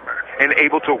in armor, and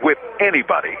able to whip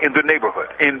anybody in the neighborhood.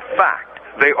 In fact,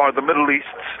 they are the Middle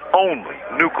East's only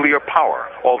nuclear power,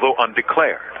 although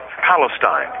undeclared.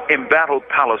 Palestine, embattled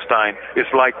Palestine, is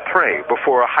like prey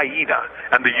before a hyena,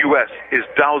 and the U.S. is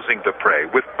dousing the prey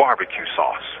with barbecue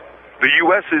sauce. The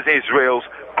U.S. is Israel's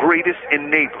greatest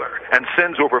enabler and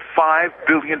sends over $5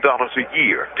 billion a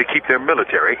year to keep their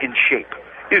military in shape.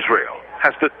 Israel,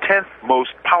 has the 10th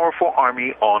most powerful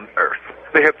army on Earth.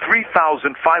 They have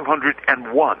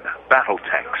 3,501 battle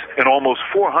tanks and almost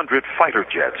 400 fighter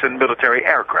jets and military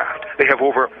aircraft. They have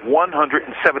over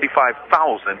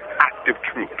 175,000 active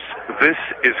troops. This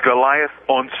is Goliath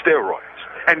on steroids.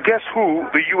 And guess who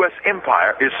the U.S.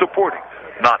 empire is supporting?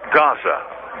 Not Gaza.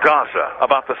 Gaza,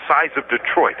 about the size of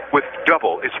Detroit, with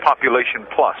double its population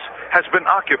plus, has been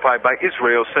occupied by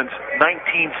Israel since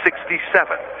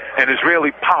 1967. And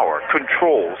Israeli power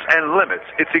controls and limits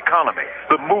its economy,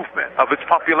 the movement of its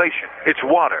population, its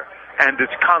water, and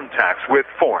its contacts with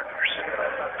foreigners.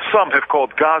 Some have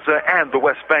called Gaza and the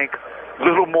West Bank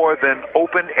little more than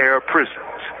open-air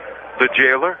prisons. The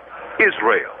jailer?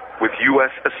 Israel, with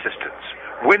U.S. assistance.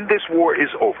 When this war is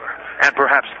over, and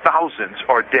perhaps thousands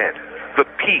are dead, the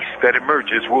peace that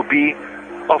emerges will be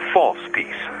a false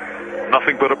peace.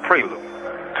 Nothing but a prelude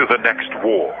to the next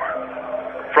war.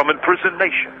 From Imprisoned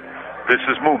Nation, this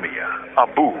is Mumia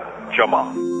Abu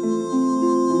Jamal.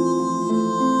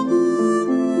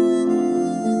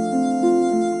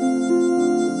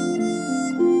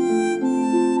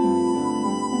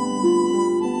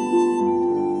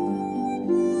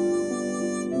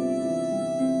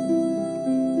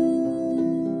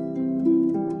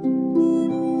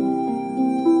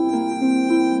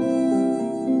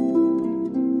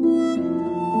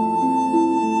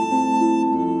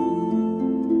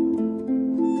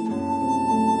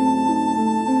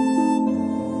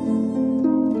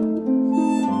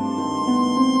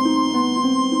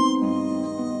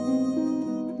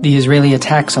 The Israeli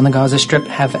attacks on the Gaza Strip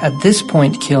have at this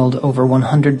point killed over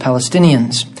 100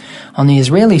 Palestinians. On the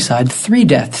Israeli side, 3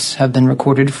 deaths have been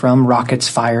recorded from rockets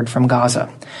fired from Gaza.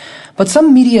 But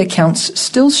some media accounts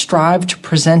still strive to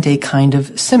present a kind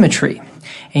of symmetry.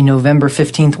 A November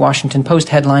 15th Washington Post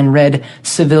headline read,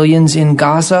 "Civilians in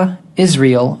Gaza,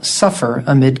 Israel suffer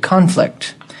amid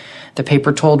conflict." The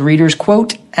paper told readers,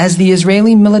 quote, "As the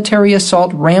Israeli military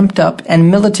assault ramped up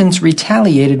and militants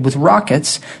retaliated with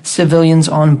rockets, civilians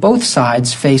on both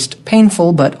sides faced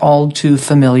painful but all too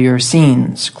familiar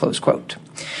scenes," close quote.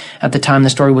 At the time the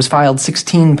story was filed,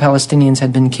 16 Palestinians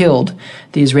had been killed.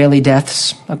 The Israeli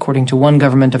deaths, according to one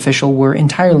government official, were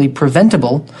entirely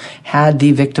preventable had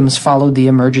the victims followed the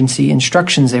emergency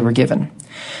instructions they were given.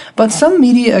 But some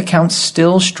media accounts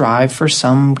still strive for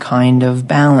some kind of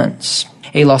balance.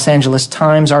 A Los Angeles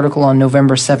Times article on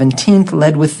November 17th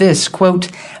led with this, quote,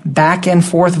 "Back and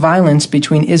forth violence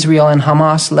between Israel and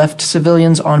Hamas left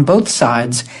civilians on both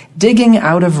sides digging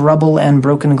out of rubble and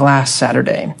broken glass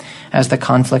Saturday as the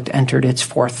conflict entered its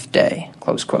 4th day,"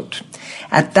 close quote.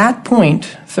 At that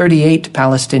point, 38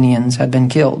 Palestinians had been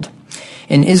killed.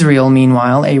 In Israel,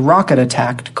 meanwhile, a rocket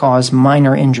attack caused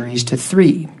minor injuries to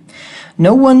 3.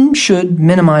 No one should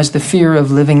minimize the fear of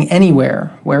living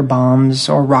anywhere where bombs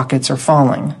or rockets are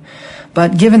falling.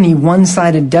 But given the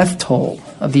one-sided death toll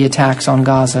of the attacks on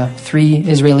Gaza, 3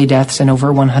 Israeli deaths and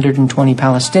over 120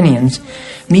 Palestinians,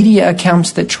 media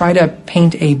accounts that try to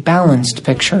paint a balanced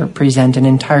picture present an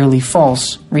entirely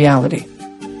false reality.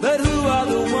 But who are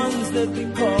the ones that we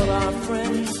call our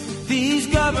friends? These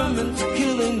governments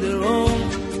killing their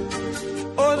own,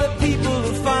 or the people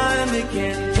who find they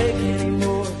can't take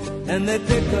anymore, and they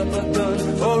pick up a gun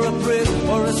or a brick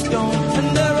or a stone,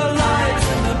 and there are lives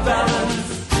in the balance.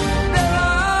 There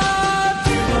are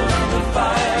people in the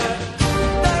fire.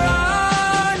 There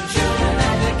are children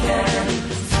at the cans.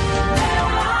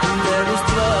 And there is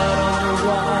blood on the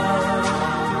wire.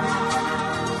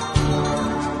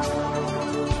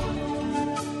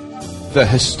 The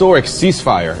historic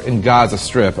ceasefire in Gaza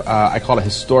Strip, I call it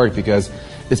historic because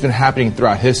it's been happening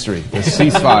throughout history, the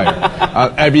ceasefire.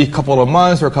 Every couple of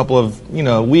months or a couple of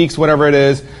weeks, whatever it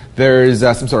is, there's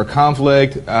some sort of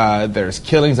conflict. There's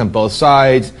killings on both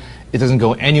sides. It doesn't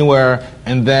go anywhere.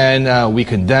 And then we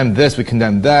condemn this, we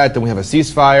condemn that. Then we have a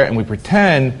ceasefire, and we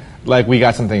pretend like we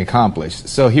got something accomplished.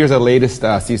 So here's the latest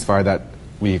ceasefire that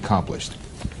we accomplished.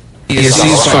 The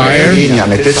ceasefire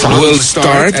will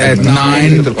start at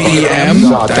 9 p.m.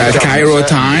 Cairo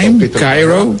time. Today,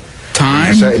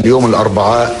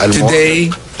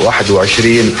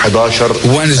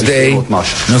 Wednesday,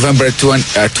 November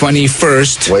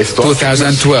 21st,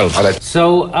 2012.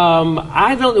 So,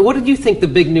 what did you think the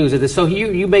big news of this? So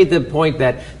you made the point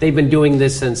that they've been doing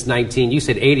this since you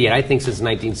said 88, I think since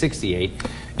 1968.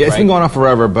 Yeah, it's been going on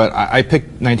forever, but I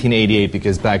picked 1988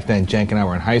 because back then Cenk and I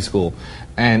were in high school,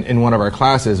 and in one of our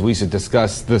classes we used to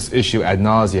discuss this issue ad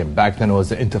nauseum. Back then it was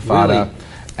the Intifada. Really?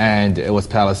 And it was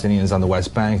Palestinians on the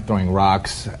West Bank throwing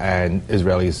rocks and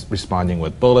Israelis responding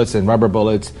with bullets and rubber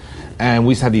bullets. And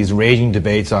we used to have these raging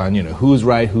debates on, who's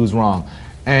right, who's wrong.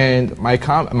 And my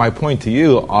point to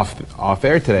you off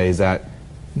air today is that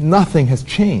nothing has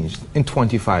changed in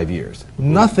 25 years.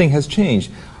 Nothing has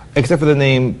changed, except for the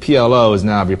name PLO is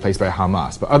now replaced by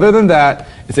Hamas. But other than that,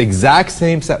 it's the exact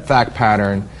same fact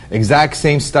pattern, exact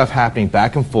same stuff happening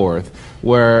back and forth,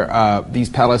 where these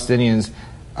Palestinians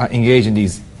engage in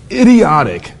these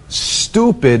idiotic,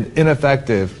 stupid,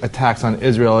 ineffective attacks on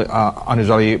Israeli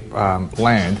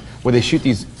land, where they shoot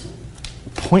these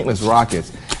pointless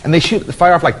rockets. And they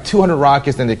fire off like 200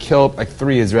 rockets, and they kill like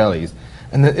 3 Israelis.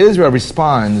 And then Israel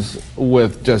responds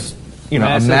with just, a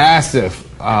massive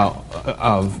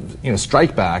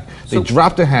strike back. They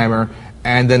drop the hammer,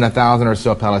 and then 1,000 or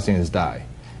so Palestinians die.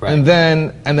 Right. And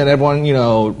then everyone,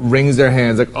 wrings their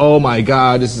hands like, oh my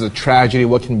God, this is a tragedy,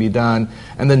 what can be done?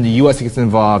 And then the U.S. gets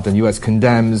involved, and the U.S.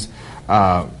 condemns,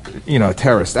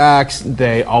 terrorist acts.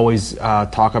 They always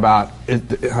talk about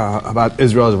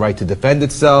Israel's right to defend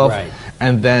itself. Right.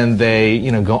 And then they,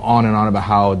 go on and on about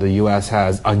how the U.S.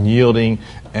 has unyielding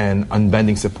and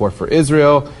unbending support for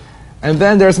Israel. And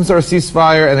then there's some sort of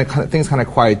ceasefire, and then things kind of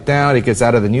quiet down. It gets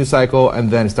out of the news cycle,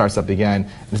 and then it starts up again.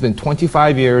 It's been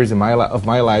 25 years of my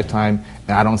lifetime,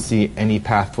 and I don't see any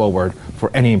path forward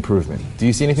for any improvement. Do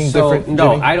you see anything different?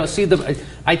 No, Jimmy? I don't see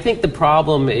I think the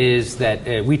problem is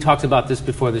that we talked about this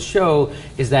before the show.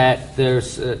 Is that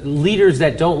there's leaders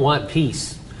that don't want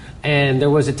peace. And there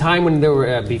was a time when there were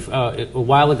a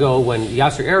while ago when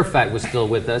Yasser Arafat was still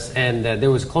with us, and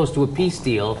there was close to a peace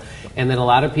deal. And then a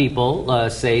lot of people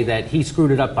say that he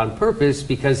screwed it up on purpose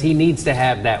because he needs to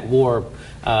have that war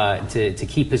to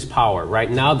keep his power. Right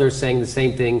now, they're saying the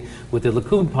same thing with the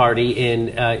Likud party in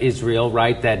Israel.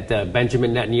 Right, that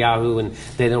Benjamin Netanyahu and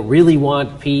they don't really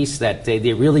want peace. That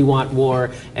they really want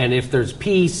war. And if there's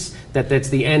peace, that's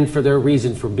the end for their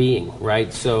reason for being,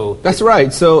 right? So that's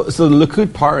right. So the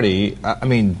Likud party,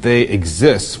 they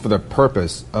exist for the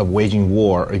purpose of waging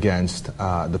war against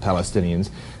the Palestinians.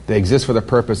 They exist for the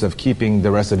purpose of keeping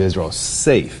the rest of Israel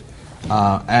safe.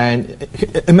 And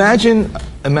imagine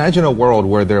a world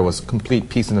where there was complete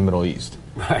peace in the Middle East.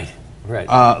 Right.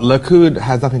 Likud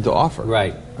has nothing to offer.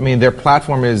 Right. Their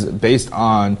platform is based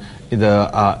on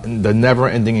the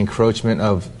never-ending encroachment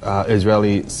of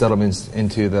Israeli settlements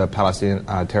into the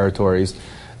Palestinian territories.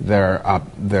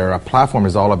 Their platform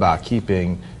is all about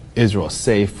keeping Israel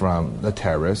safe from the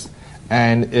terrorists.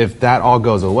 And if that all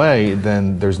goes away,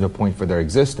 then there's no point for their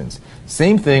existence.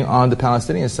 Same thing on the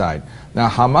Palestinian side. Now,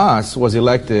 Hamas was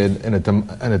elected in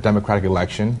a democratic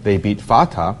election. They beat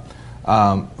Fatah.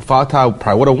 Fatah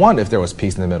probably would have won if there was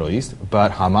peace in the Middle East,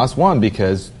 but Hamas won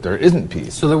because there isn't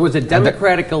peace. So there was a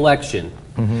democratic election.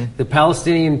 Mm-hmm. The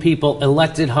Palestinian people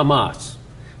elected Hamas,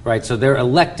 right? So they're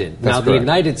elected. That's now, correct. The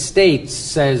United States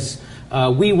says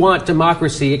we want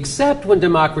democracy, except when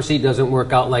democracy doesn't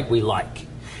work out like we like.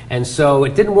 And so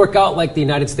it didn't work out like the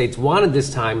United States wanted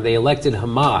this time. They elected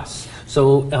Hamas.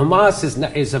 So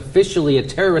Hamas is officially a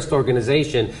terrorist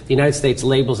organization. The United States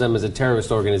labels them as a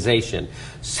terrorist organization.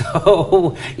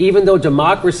 So even though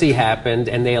democracy happened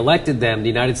and they elected them, the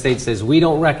United States says, we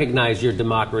don't recognize your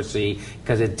democracy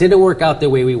because it didn't work out the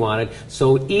way we wanted.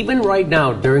 So even right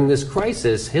now, during this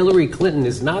crisis, Hillary Clinton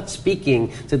is not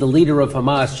speaking to the leader of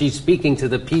Hamas. She's speaking to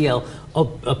the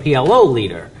PLO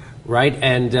leader. Right,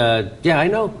 and I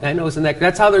know. Isn't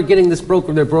that's how they're getting this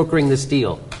broker? They're brokering this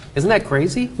deal. Isn't that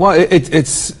crazy? Well,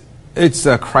 it's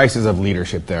a crisis of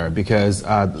leadership there because,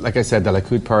 like I said, the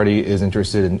Likud party is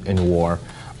interested in war.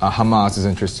 Hamas is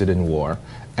interested in war,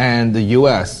 and the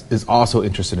U.S. is also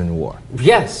interested in war.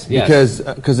 Yes. Because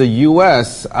the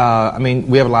U.S. We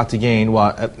have a lot to gain.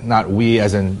 Well, not we,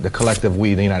 as in the collective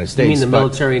we, the United States. You mean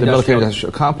the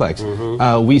military-industrial complex.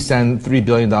 Mm-hmm. We send $3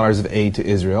 billion of aid to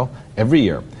Israel every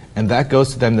year. And that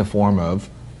goes to them in the form of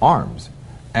arms.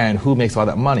 And who makes all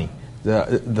that money?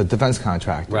 The defense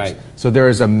contractors. Right. So there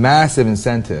is a massive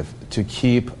incentive to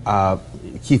keep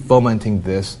fomenting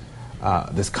this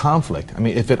conflict.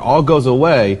 If it all goes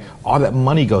away, all that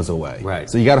money goes away. Right.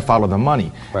 So you got to follow the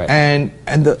money. Right. And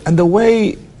the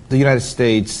way the United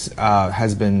States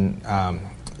has been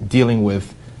dealing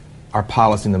with our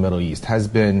policy in the Middle East has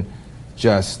been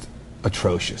just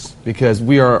atrocious because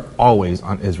we are always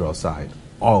on Israel's side.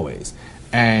 Always.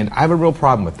 And I have a real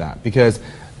problem with that because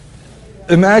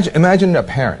imagine a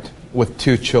parent with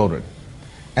 2 children.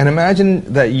 And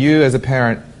imagine that you as a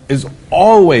parent is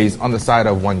always on the side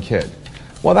of one kid.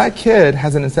 Well, that kid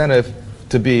has an incentive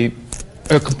to be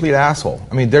a complete asshole.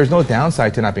 There's no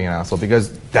downside to not being an asshole because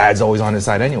dad's always on his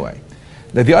side anyway.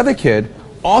 The other kid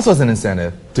also has an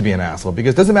incentive to be an asshole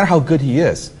because it doesn't matter how good he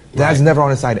is. Dad's never on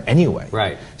his side anyway.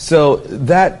 Right. So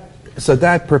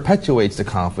that perpetuates the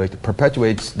conflict,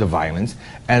 perpetuates the violence,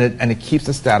 and it keeps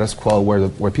the status quo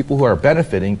where people who are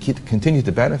benefiting continue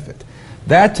to benefit.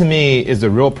 That, to me, is the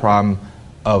real problem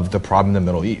of the problem in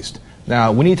the Middle East.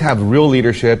 Now, we need to have real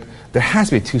leadership. There has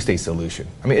to be a two-state solution.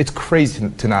 I mean, it's crazy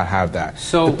to not have that.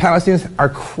 So the Palestinians are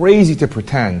crazy to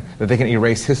pretend that they can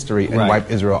erase history and wipe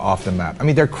Israel off the map. I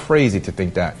mean, they're crazy to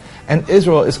think that. And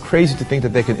Israel is crazy to think that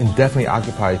they can indefinitely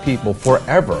occupy people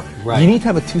forever. You need to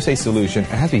have a two-state solution. It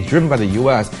has to be driven by the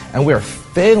U.S., and we are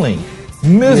failing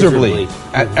miserably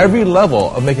at every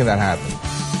level of making that happen.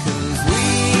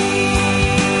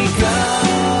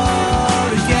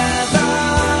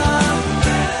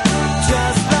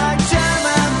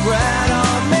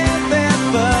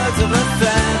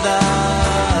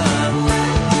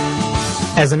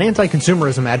 As an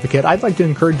anti-consumerism advocate, I'd like to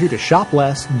encourage you to shop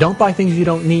less, don't buy things you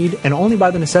don't need, and only buy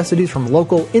the necessities from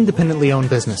local, independently owned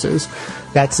businesses.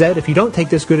 That said, if you don't take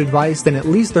this good advice, then at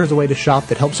least there's a way to shop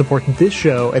that helps support this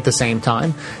show at the same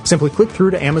time. Simply click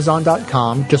through to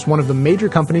Amazon.com, just one of the major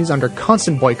companies under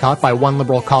constant boycott by one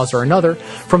liberal cause or another,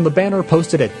 from the banner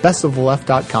posted at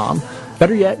bestoftheleft.com.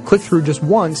 Better yet, click through just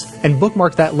once and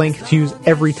bookmark that link to use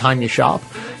every time you shop.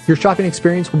 Your shopping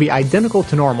experience will be identical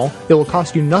to normal. It will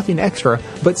cost you nothing extra,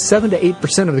 but 7 to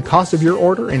 8% of the cost of your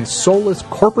order in soulless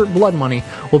corporate blood money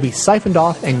will be siphoned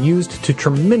off and used to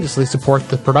tremendously support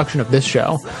the production of this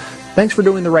show. Thanks for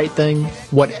doing the right thing,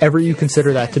 whatever you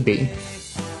consider that to be.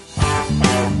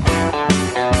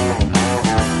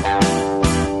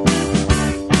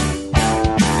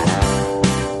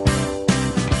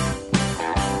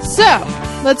 So,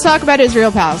 let's talk about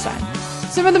Israel-Palestine.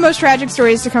 Some of the most tragic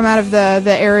stories to come out of the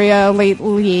area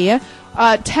lately.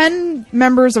 10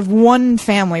 members of one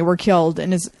family were killed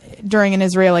during an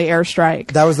Israeli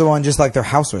airstrike. That was the one just like their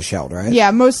house was shelled, right?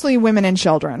 Yeah, mostly women and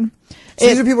children. So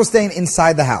these are people staying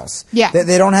inside the house. Yeah.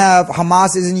 They don't have,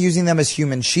 Hamas isn't using them as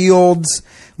human shields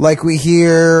like we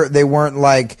hear. They weren't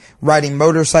like riding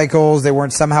motorcycles. They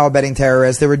weren't somehow abetting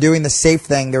terrorists. They were doing the safe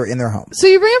thing. They were in their homes. So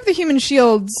you bring up the human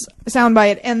shields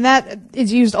soundbite, and that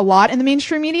is used a lot in the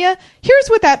mainstream media. Here's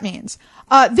what that means.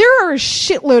 There are a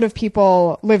shitload of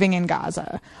people living in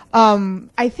Gaza.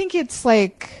 I think it's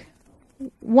like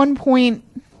 1 point...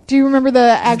 Do you remember the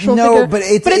actual figure? But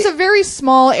it's a very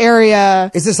small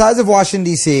area. It's the size of Washington,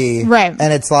 D.C. Right.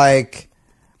 And it's like,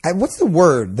 what's the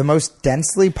word? The most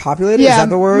densely populated? Yeah, is that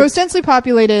the word? Most densely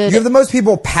populated. You have the most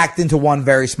people packed into one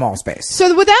very small space.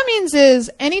 So what that means is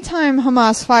anytime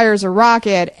Hamas fires a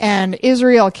rocket and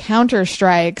Israel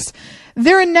counterstrikes,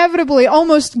 they're inevitably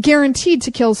almost guaranteed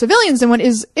to kill civilians. And what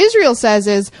Israel says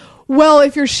is, well,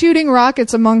 if you're shooting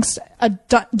rockets amongst a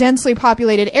densely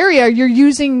populated area, you're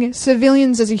using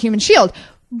civilians as a human shield.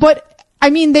 But, I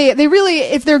mean, they really,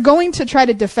 if they're going to try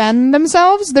to defend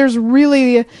themselves,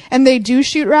 and they do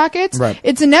shoot rockets, right.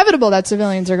 It's inevitable that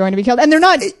civilians are going to be killed. And they're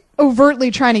not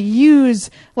overtly trying to use,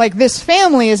 like, this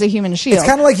family as a human shield. It's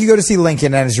kind of like you go to see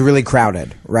Lincoln and it's really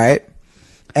crowded, right?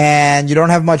 And you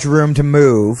don't have much room to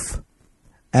move.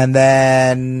 And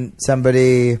then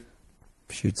somebody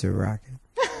shoots a rocket.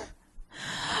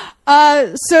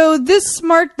 So this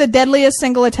marked the deadliest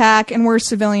single attack and worst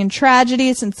civilian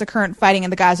tragedy since the current fighting in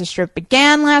the Gaza Strip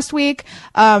began last week,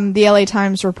 the LA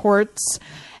Times reports.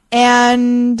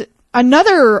 And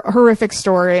another horrific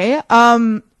story,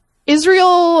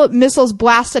 Israel missiles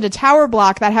blasted a tower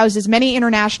block that houses many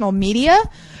international media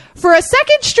for a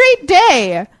second straight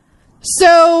day.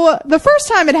 So the first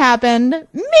time it happened,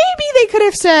 maybe they could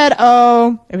have said,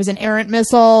 oh, it was an errant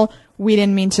missile. We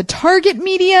didn't mean to target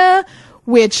media,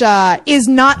 which is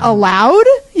not allowed.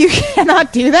 You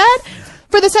cannot do that.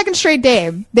 For the second straight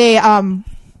day, they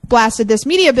blasted this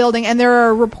media building, and there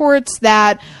are reports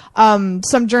that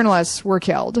some journalists were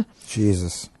killed.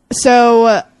 Jesus.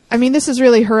 So, I mean, this is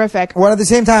really horrific. Well, at the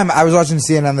same time, I was watching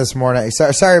CNN this morning.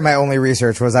 Sorry, my only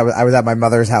research was I was at my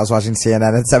mother's house watching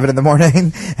CNN at 7 in the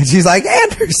morning, and she's like,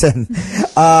 Anderson!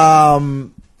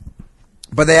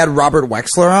 But they had Robert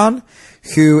Wexler on,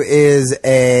 who is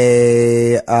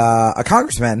a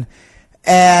congressman,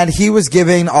 and he was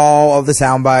giving all of the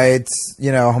sound bites.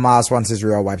 You know, Hamas wants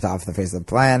Israel wiped off the face of the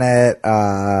planet,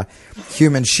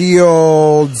 human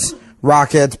shields,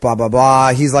 rockets, blah, blah,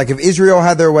 blah. He's like, if Israel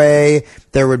had their way,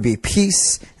 there would be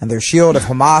peace and their shield. If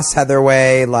Hamas had their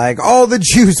way, like, all the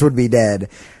Jews would be dead.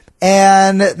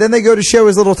 And then they go to show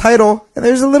his little title, and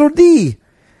there's a little D,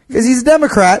 because he's a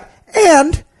Democrat,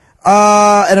 and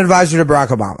an advisor to Barack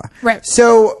Obama. Right.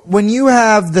 So when you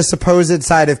have the supposed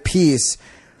side of peace,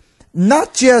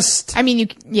 not just, I mean,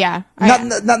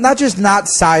 not just not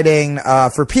siding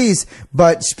for peace,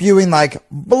 but spewing like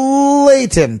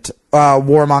blatant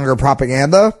warmonger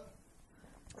propaganda,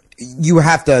 you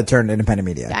have to turn to independent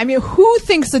media. I mean, who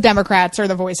thinks the Democrats are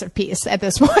the voice of peace at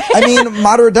this point? I mean,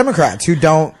 moderate Democrats who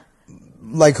don't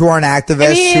who aren't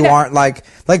activists, who aren't like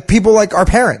people like our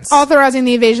parents. Authorizing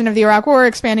the invasion of the Iraq War,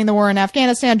 expanding the war in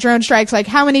Afghanistan, drone strikes, like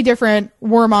how many different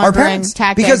warmongering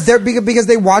tactics? Because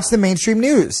they watch the mainstream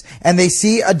news and they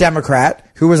see a Democrat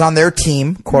who was on their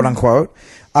team, quote unquote,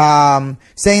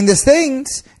 saying these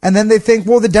things, and then they think,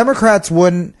 well, the Democrats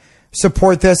wouldn't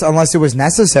support this unless it was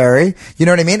necessary. You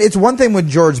know what I mean? It's one thing when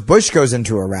George Bush goes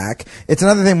into Iraq. It's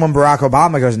another thing when Barack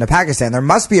Obama goes into Pakistan. There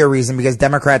must be a reason because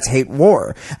Democrats hate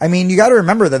war. I mean, you got to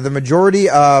remember that the majority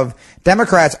of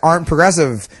Democrats aren't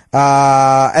progressive,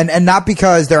 and not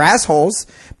because they're assholes,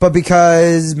 but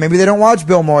because maybe they don't watch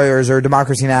Bill Moyers or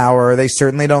Democracy Now, or they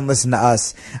certainly don't listen to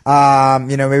us.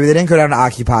 Maybe they didn't go down to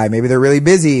Occupy. Maybe they're really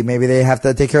busy. Maybe they have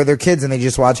to take care of their kids and they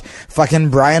just watch fucking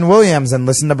Brian Williams and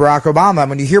listen to Barack Obama. And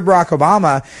when you hear Barack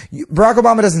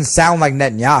Obama doesn't sound like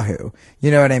Netanyahu.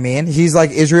 You know what I mean? He's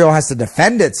like, Israel has to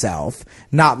defend itself,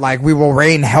 not like we will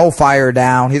rain hellfire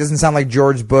down. He doesn't sound like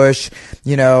George Bush,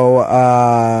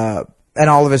 and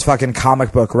all of his fucking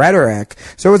comic book rhetoric.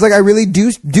 So it's like, I really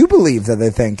do believe that they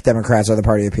think Democrats are the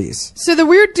party of peace. So the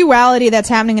weird duality that's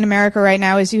happening in America right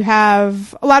now is you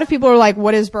have a lot of people are like,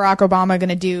 what is Barack Obama going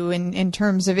to do in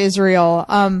terms of Israel?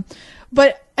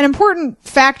 But an important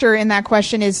factor in that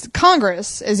question is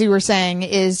Congress, as you were saying,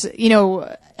 is,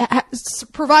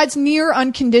 provides near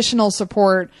unconditional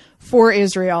support for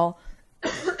Israel.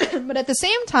 But at the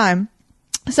same time,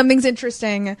 something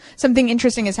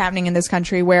interesting is happening in this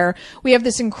country where we have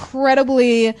this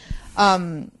incredibly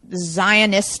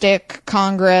Zionistic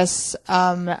Congress,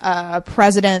 a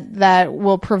president that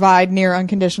will provide near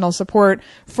unconditional support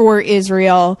for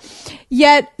Israel.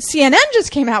 Yet CNN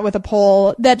just came out with a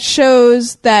poll that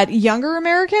shows that younger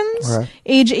Americans,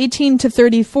 age 18 to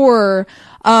 34,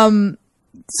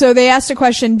 so they asked a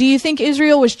question, do you think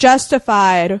Israel was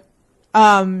justified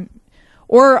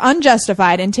or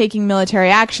unjustified in taking military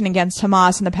action against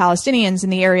Hamas and the Palestinians in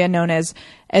the area known as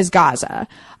Gaza?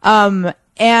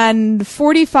 And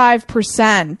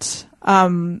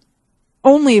 45%,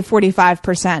 only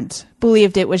 45%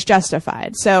 believed it was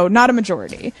justified. So not a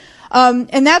majority.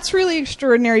 And that's really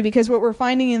extraordinary because what we're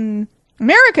finding in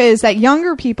America is that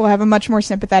younger people have a much more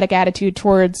sympathetic attitude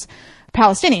towards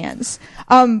Palestinians.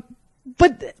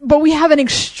 But we have an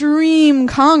extreme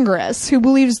Congress who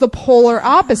believes the polar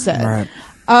opposite. Right.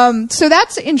 So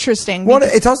that's interesting. Well,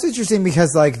 it's also interesting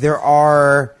because there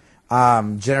are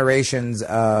generations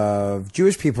of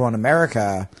Jewish people in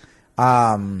America,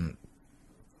 who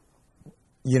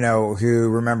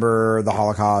remember the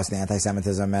Holocaust, the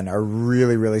anti-Semitism, and are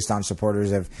really, really staunch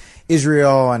supporters of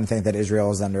Israel and think that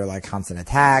Israel is under constant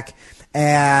attack.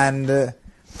 And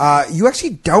you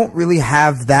actually don't really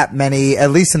have that many,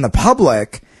 at least in the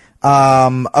public,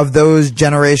 of those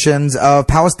generations of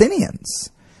Palestinians.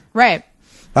 Right.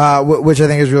 Which I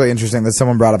think is really interesting that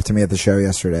someone brought up to me at the show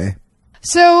yesterday.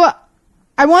 So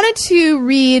I wanted to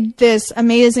read this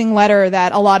amazing letter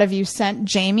that a lot of you sent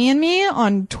Jamie and me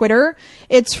on Twitter.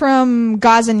 It's from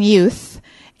Gazan Youth.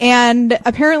 And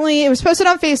apparently it was posted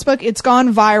on Facebook. It's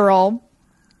gone viral.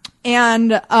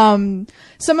 And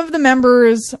some of the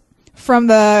members from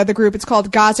the group, it's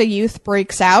called Gaza Youth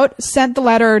Breaks Out, sent the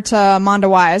letter to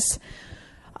Mondawais.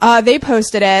 They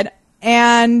posted it,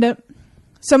 and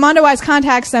so Mondawais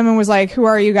contacts them and was like, who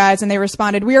are you guys? And they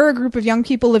responded, we are a group of young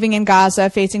people living in Gaza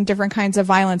facing different kinds of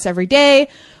violence every day.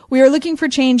 We are looking for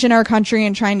change in our country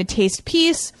and trying to taste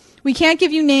peace. We can't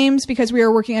give you names because we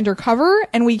are working undercover,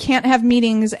 and we can't have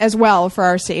meetings as well for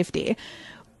our safety.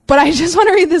 But I just want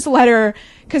to read this letter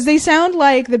because they sound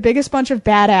like the biggest bunch of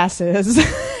badasses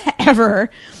ever. And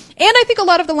I think a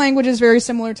lot of the language is very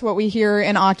similar to what we hear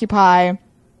in Occupy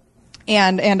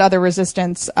and other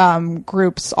resistance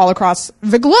groups all across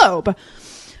the globe.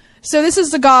 So this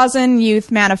is the Gazan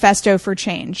Youth Manifesto for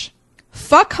Change.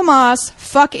 Fuck Hamas,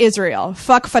 fuck Israel,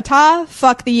 fuck Fatah,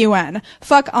 fuck the UN,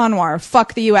 fuck Anwar,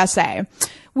 fuck the USA.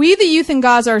 We, the youth in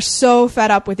Gaza, are so fed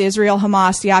up with Israel,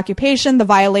 Hamas, the occupation, the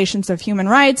violations of human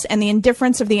rights, and the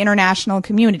indifference of the international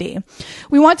community.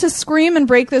 We want to scream and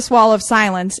break this wall of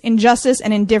silence, injustice,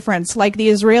 and indifference, like the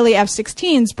Israeli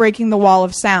F-16s breaking the wall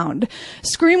of sound.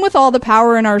 Scream with all the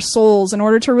power in our souls in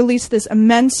order to release this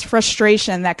immense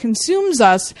frustration that consumes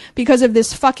us because of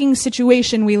this fucking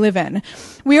situation we live in.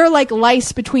 We are like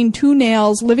lice between two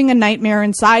nails, living a nightmare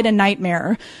inside a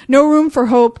nightmare. No room for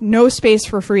hope, no space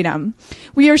for freedom.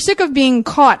 We are sick of being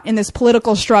caught in this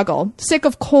political struggle, sick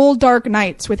of cold, dark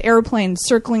nights with airplanes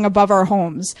circling above our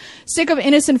homes, sick of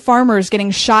innocent farmers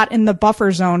getting shot in the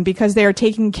buffer zone because they are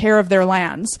taking care of their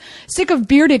lands, sick of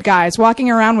bearded guys walking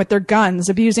around with their guns,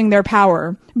 abusing their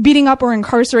power, beating up or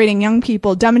incarcerating young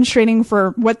people demonstrating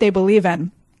for what they believe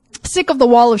in. Sick of the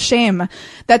wall of shame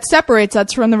that separates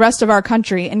us from the rest of our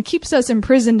country and keeps us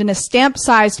imprisoned in a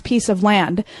stamp-sized piece of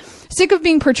land. Sick of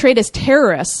being portrayed as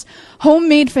terrorists,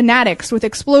 homemade fanatics with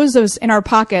explosives in our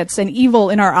pockets and evil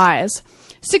in our eyes.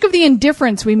 Sick of the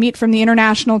indifference we meet from the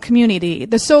international community,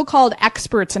 the so-called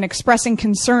experts in expressing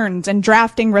concerns and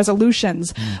drafting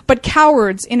resolutions, but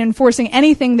cowards in enforcing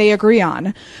anything they agree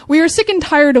on. We are sick and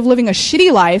tired of living a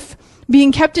shitty life,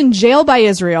 being kept in jail by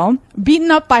Israel, beaten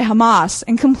up by Hamas,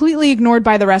 and completely ignored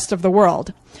by the rest of the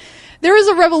world. There is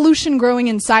a revolution growing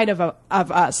inside of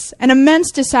us, an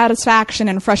immense dissatisfaction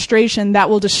and frustration that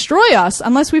will destroy us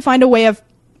unless we find a way of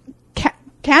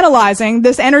catalyzing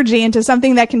this energy into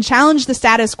something that can challenge the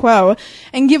status quo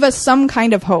and give us some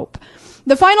kind of hope.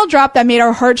 The final drop that made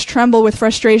our hearts tremble with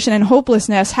frustration and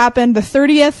hopelessness happened the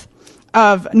 30th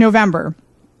of November,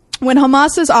 when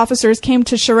Hamas's officers came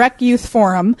to Sherek Youth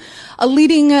Forum, a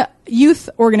leading youth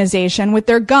organization, with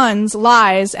their guns,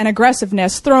 lies, and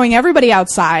aggressiveness, throwing everybody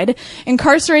outside,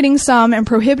 incarcerating some, and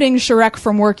prohibiting Sherek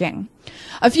from working.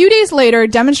 A few days later,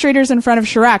 demonstrators in front of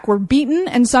Sherek were beaten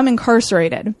and some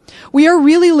incarcerated. We are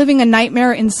really living a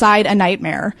nightmare inside a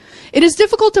nightmare. It is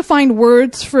difficult to find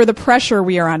words for the pressure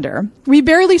we are under. We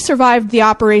barely survived the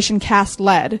Operation Cast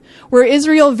Lead, where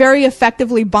Israel very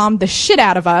effectively bombed the shit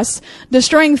out of us,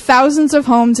 destroying thousands of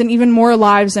homes and even more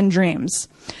lives and dreams.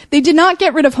 They did not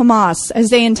get rid of Hamas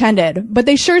as they intended, but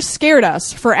they sure scared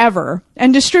us forever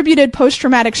and distributed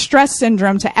post-traumatic stress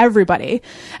syndrome to everybody,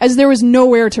 as there was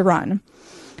nowhere to run.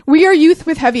 We are youth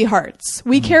with heavy hearts.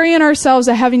 We carry in ourselves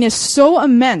a heaviness so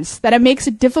immense that it makes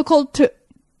it difficult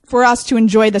for us to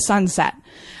enjoy the sunset.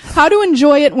 How to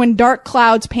enjoy it when dark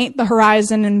clouds paint the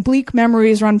horizon and bleak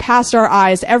memories run past our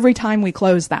eyes every time we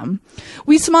close them.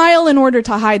 We smile in order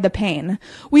to hide the pain.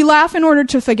 We laugh in order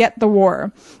to forget the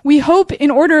war. We hope in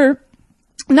order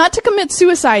not to commit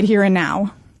suicide here and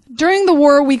now. During the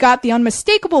war, we got the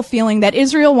unmistakable feeling that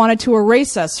Israel wanted to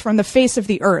erase us from the face of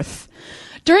the earth.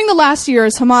 During the last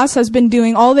years, Hamas has been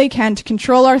doing all they can to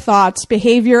control our thoughts,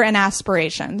 behavior, and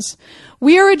aspirations.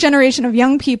 We are a generation of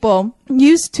young people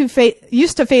used to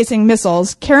facing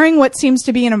missiles, carrying what seems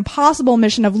to be an impossible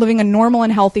mission of living a normal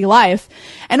and healthy life,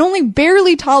 and only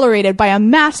barely tolerated by a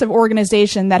massive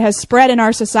organization that has spread in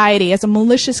our society as a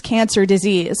malicious cancer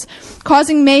disease,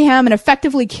 causing mayhem and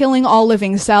effectively killing all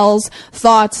living cells,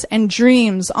 thoughts, and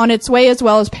dreams on its way, as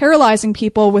well as paralyzing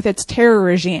people with its terror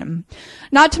regime.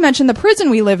 Not to mention the prison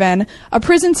we live in, a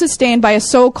prison sustained by a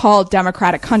so-called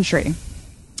democratic country.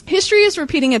 History is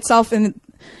repeating itself in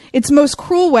its most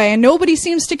cruel way, and nobody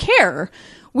seems to care.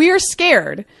 We are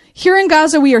scared. Here in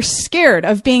Gaza, we are scared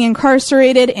of being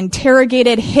incarcerated,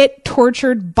 interrogated, hit,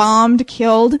 tortured, bombed,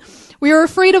 killed. We are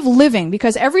afraid of living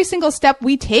because every single step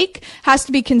we take has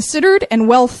to be considered and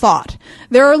well thought.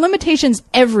 There are limitations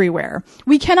everywhere.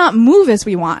 We cannot move as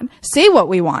we want, say what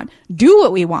we want, do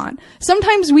what we want.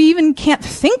 Sometimes we even can't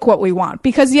think what we want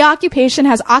because the occupation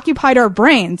has occupied our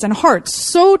brains and hearts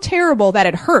so terrible that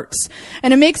it hurts,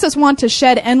 and it makes us want to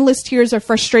shed endless tears of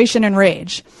frustration and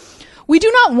rage. We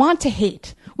do not want to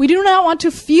hate. We do not want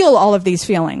to feel all of these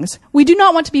feelings. We do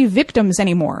not want to be victims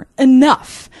anymore.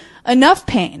 Enough. Enough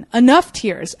pain, enough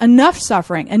tears, enough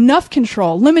suffering, enough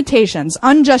control, limitations,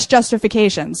 unjust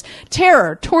justifications,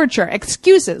 terror, torture,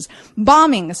 excuses,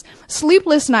 bombings,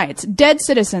 sleepless nights, dead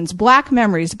citizens, black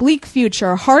memories, bleak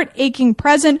future, heart-aching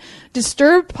present,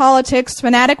 disturbed politics,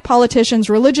 fanatic politicians,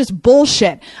 religious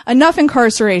bullshit, enough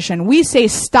incarceration. We say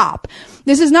stop.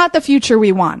 This is not the future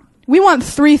we want. We want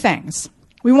three things.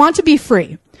 We want to be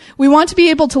free. We want to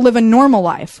be able to live a normal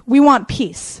life. We want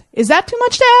peace. Is that too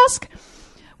much to ask?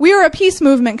 We are a peace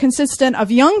movement consistent of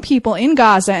young people in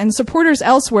Gaza and supporters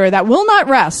elsewhere that will not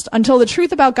rest until the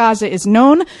truth about Gaza is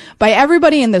known by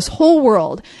everybody in this whole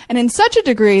world, and in such a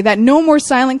degree that no more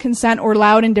silent consent or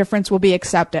loud indifference will be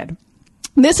accepted.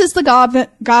 This is the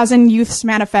Gazan Youth's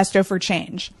Manifesto for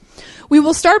Change. We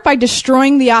will start by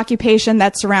destroying the occupation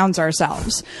that surrounds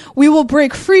ourselves. We will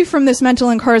break free from this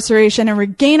mental incarceration and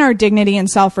regain our dignity and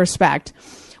self-respect.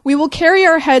 We will carry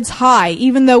our heads high,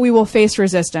 even though we will face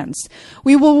resistance.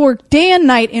 We will work day and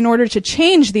night in order to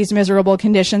change these miserable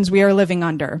conditions we are living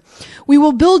under. We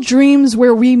will build dreams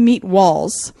where we meet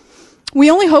walls. We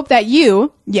only hope that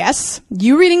you, yes,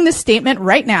 you reading this statement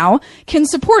right now, can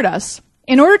support us.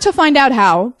 In order to find out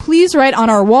how, please write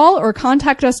on our wall or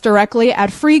contact us directly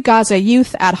at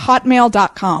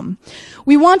freegazayouth@hotmail.com.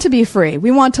 We want to be free.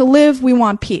 We want to live. We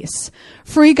want peace.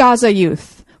 Free Gaza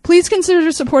Youth. Please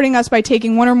consider supporting us by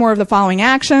taking one or more of the following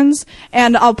actions,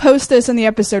 and I'll post this in the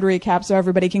episode recap so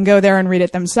everybody can go there and read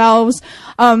it themselves.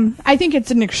 I think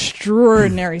it's an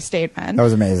extraordinary statement. That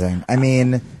was amazing. I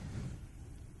mean,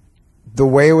 the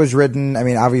way it was written, I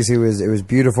mean, obviously it was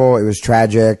beautiful. It was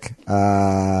tragic.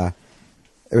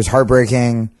 It was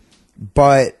heartbreaking,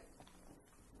 but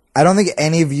I don't think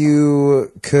any of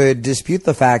you could dispute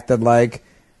the fact that, like,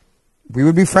 we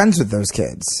would be friends with those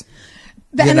kids.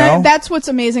 That's what's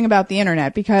amazing about the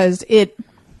internet, because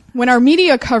when our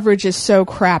media coverage is so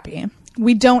crappy,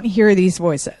 we don't hear these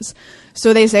voices.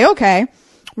 So they say, okay,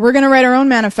 we're going to write our own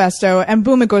manifesto, and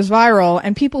boom, it goes viral.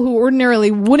 And people who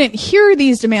ordinarily wouldn't hear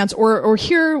these demands or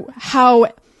hear how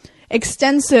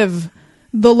extensive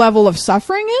the level of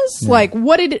suffering is, like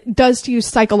what it does to you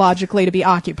psychologically to be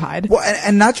occupied. Well,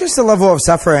 and not just the level of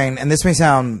suffering, and this may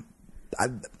sound,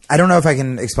 I don't know if I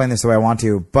can explain this the way I want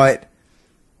to, but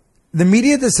the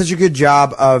media does such a good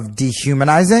job of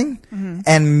dehumanizing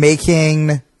and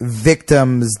making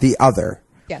victims the other.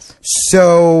 Yes.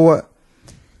 So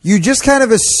you just kind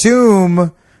of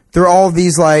assume they're all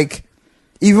these, like,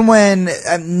 even when,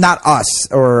 not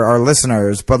us or our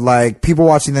listeners, but like people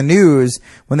watching the news,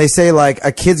 when they say like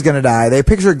a kid's gonna die, they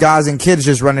picture Gazan kids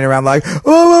just running around like,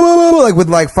 oh, like with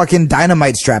like fucking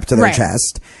dynamite strapped to their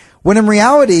chest. When in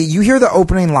reality, you hear the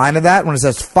opening line of that when it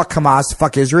says, fuck Hamas,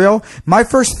 fuck Israel. My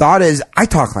first thought is, I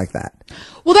talk like that.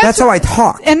 Well, that's how I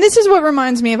talk. And this is what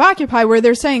reminds me of Occupy, where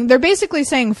they're basically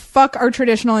saying fuck our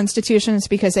traditional institutions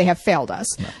because they have failed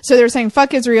us. No. So they're saying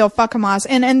fuck Israel, fuck Hamas,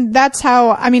 and that's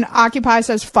how, I mean, Occupy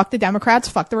says fuck the Democrats,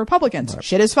 fuck the Republicans. Right.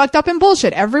 Shit is fucked up and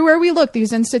bullshit. Everywhere we look,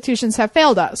 these institutions have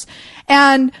failed us.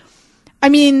 And I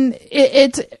mean,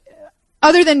 it's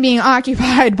other than being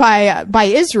occupied by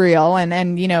Israel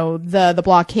and you know, the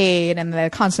blockade and the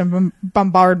constant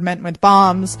bombardment with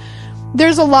bombs,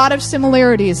 there's a lot of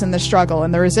similarities in the struggle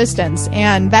and the resistance.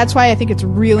 And that's why I think it's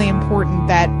really important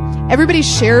that everybody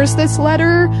shares this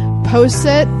letter, posts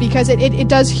it, because it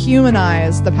does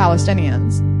humanize the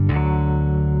Palestinians.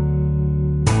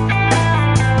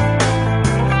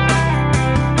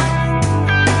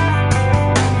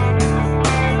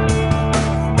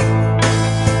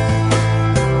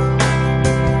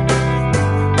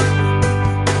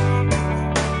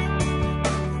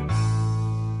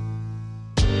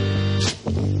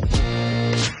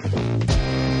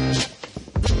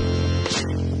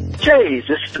 Hey,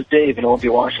 this is Dave in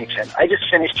Olympia, Washington. I just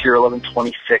finished your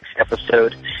 1126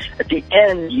 episode. At the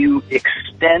end, you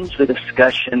extend the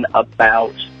discussion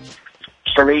about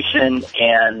starvation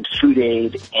and food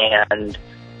aid and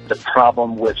the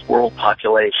problem with world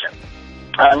population.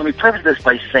 Let me preface this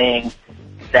by saying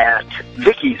that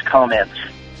Vicky's comments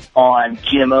on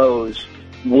GMOs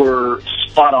were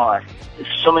spot on.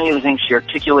 So many of the things she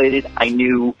articulated, I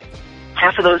knew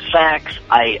half of those facts.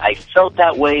 I felt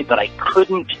that way, but I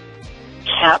couldn't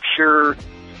capture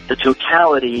the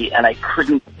totality, and I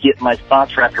couldn't get my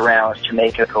thoughts wrapped around to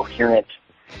make a coherent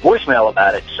voicemail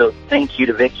about it. So thank you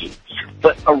to Vicky.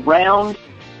 But around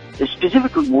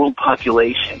specifically world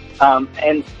population,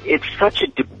 and it's such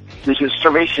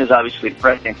starvation is obviously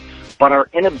depressing, but our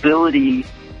inability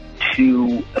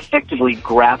to effectively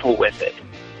grapple with it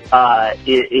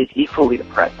is equally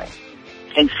depressing.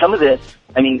 And some of this,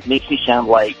 I mean, makes me sound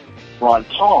like Ron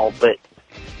Paul, but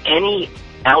any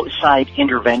outside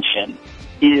intervention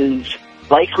is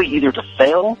likely either to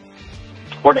fail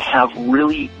or to have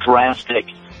really drastic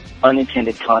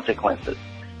unintended consequences.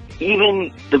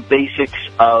 Even the basics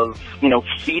of, you know,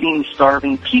 feeding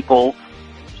starving people,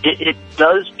 it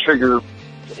does trigger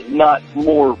not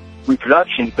more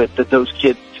reproduction, but that those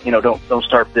kids, you know, don't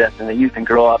starve to death and the youth can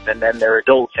grow up and then they're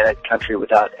adults in a country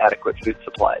without adequate food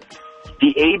supplies.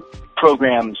 The aid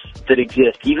programs that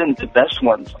exist, even the best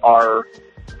ones, are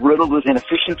riddled with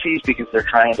inefficiencies because they're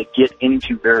trying to get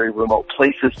into very remote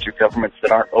places through governments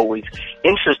that aren't always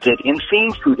interested in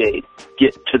seeing food aid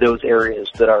get to those areas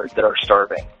that are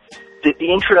starving. The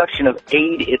introduction of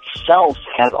aid itself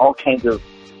has all kinds of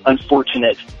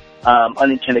unfortunate,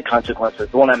 unintended consequences.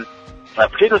 The one I'm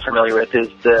particularly familiar with is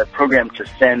the program to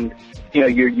send, you know,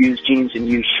 your used jeans and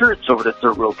used shirts over to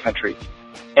third world countries.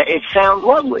 It sounds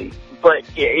lovely, but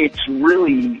it's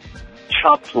really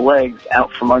chopped the legs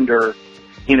out from under,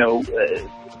 you know,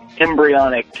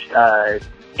 embryonic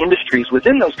industries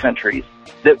within those countries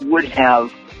that would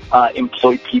have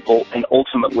employed people and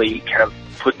ultimately kind of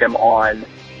put them on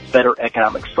better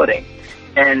economic footing.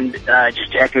 And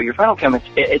just to echo your final comments,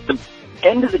 at the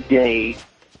end of the day,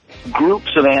 groups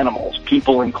of animals,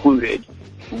 people included,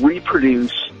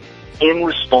 reproduce in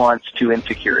response to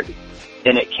insecurity.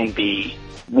 And it can be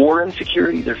war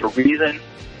insecurity. There's a reason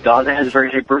Gaza has a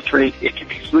very high birth rate. It can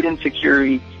be food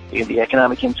insecurity. It can be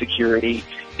economic insecurity.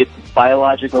 It's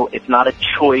biological. It's not a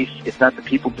choice. It's not that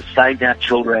people decide to have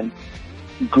children.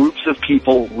 Groups of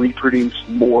people reproduce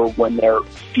more when they're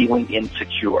feeling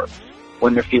insecure.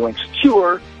 When they're feeling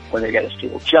secure, when they get a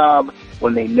stable job,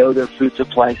 when they know their food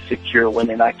supply is secure, when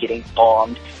they're not getting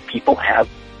bombed, people have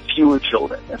fewer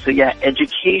children. And so, yeah,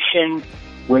 education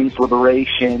brings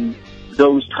liberation.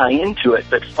 Those tie into it,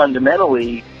 but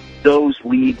fundamentally, those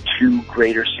lead to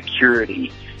greater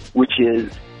security, which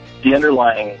is the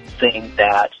underlying thing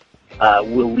that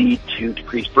will lead to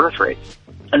decreased birth rates.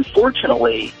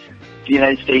 Unfortunately, the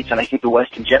United States, and I think the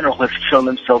West in general, have shown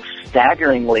themselves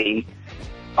staggeringly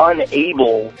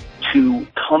unable to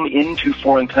come into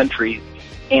foreign countries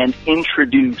and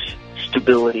introduce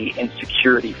stability and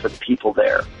security for the people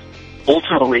there.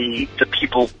 Ultimately, the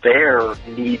people there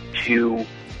need to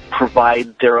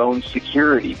provide their own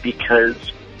security because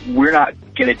we're not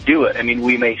going to do it. I mean,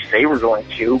 we may say we're going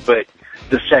to, but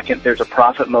the second there's a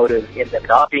profit motive in them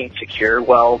not being secure,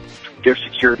 well, their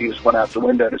security has went out the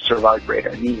window to serve our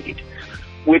greater need,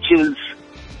 which is,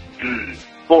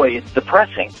 boy, it's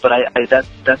depressing. But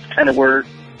that's kind of where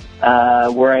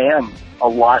I am. A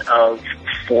lot of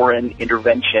foreign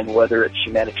intervention, whether it's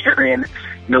humanitarian,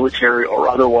 military, or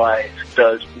otherwise,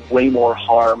 does way more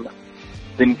harm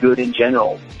than good in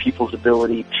general. People's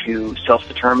ability to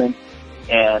self-determine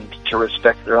and to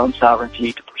respect their own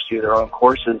sovereignty, to pursue their own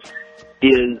courses,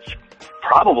 is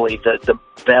probably the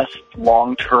best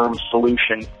long-term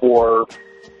solution for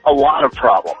a lot of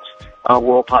problems.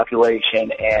 World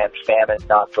population and famine,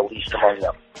 not the least among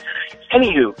them.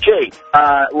 Anywho, Jay,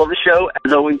 love the show.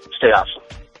 As always, stay awesome.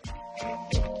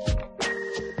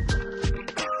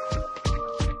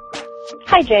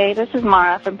 Hi, Jay. This is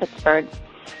Mara from Pittsburgh,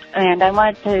 and I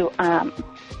wanted to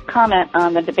comment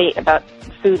on the debate about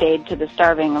food aid to the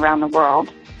starving around the world.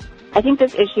 I think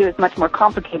this issue is much more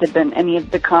complicated than any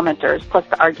of the commenters, plus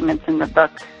the arguments in the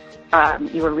book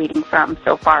you were reading from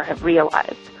so far have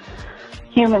realized.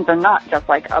 Humans are not just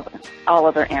like all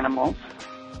other animals.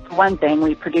 For one thing,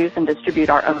 we produce and distribute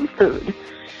our own food.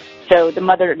 So the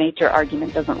Mother Nature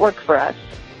argument doesn't work for us.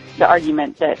 The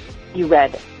argument that you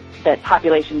read, that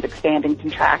populations expand and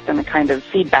contract in a kind of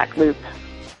feedback loop.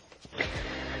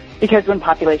 Because when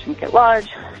populations get large,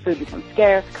 food becomes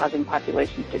scarce, causing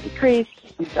populations to decrease,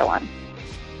 and so on.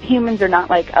 Humans are not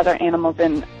like other animals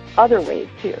in other ways,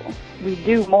 too. We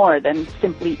do more than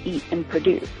simply eat and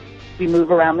produce. We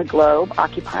move around the globe,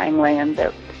 occupying land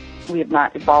that we have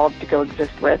not evolved to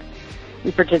coexist with.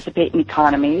 We participate in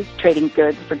economies, trading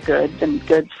goods for goods and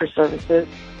goods for services.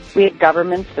 We have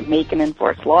governments that make and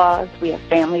enforce laws. We have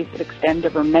families that extend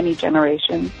over many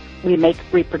generations. We make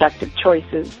reproductive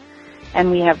choices. And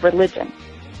we have religion.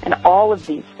 And all of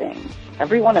these things,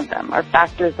 every one of them, are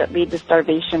factors that lead to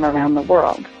starvation around the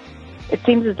world. It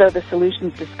seems as though the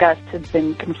solutions discussed have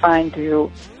been confined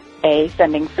to A,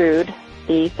 sending food,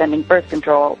 B, sending birth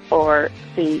control, or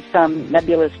C, some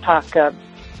nebulous talk of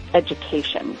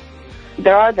education.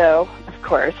 There are, though, of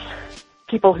course,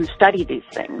 people who study these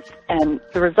things, and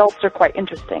the results are quite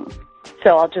interesting.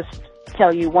 So I'll just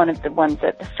tell you one of the ones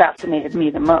that fascinated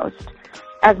me the most.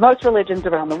 As most religions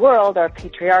around the world are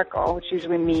patriarchal, which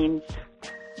usually means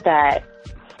that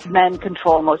men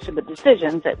control most of the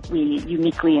decisions that we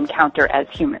uniquely encounter as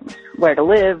humans, where to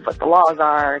live, what the laws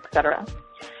are, etc.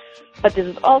 But this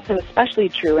is also especially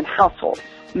true in households.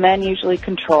 Men usually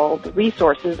control the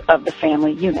resources of the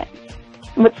family unit.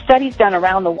 And what studies done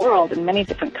around the world in many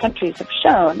different countries have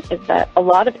shown is that a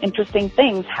lot of interesting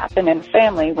things happen in a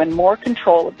family when more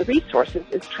control of the resources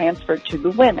is transferred to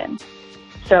the women.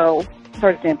 So, for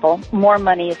example, more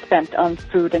money is spent on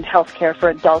food and health care for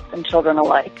adults and children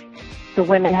alike. The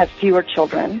women have fewer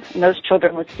children, and those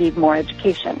children receive more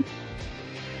education.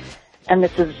 And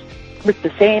this is with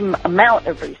the same amount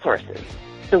of resources.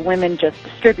 The women just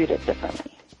distribute it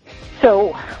differently.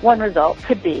 So one result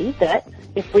could be that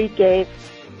if we gave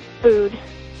food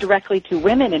directly to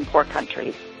women in poor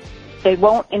countries, they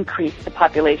won't increase the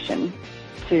population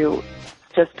to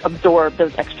just absorb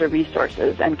those extra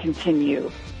resources and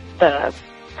continue the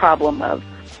problem of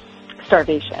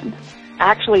starvation.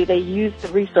 Actually, they use the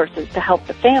resources to help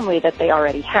the family that they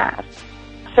already have.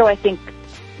 So I think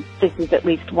this is at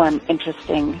least one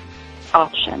interesting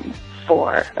option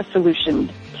for a solution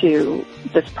to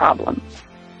this problem.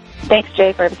 Thanks,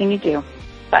 Jay, for everything you do.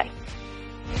 Bye.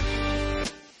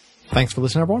 Thanks for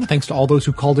listening, everyone. Thanks to all those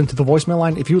who called into the voicemail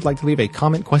line. If you would like to leave a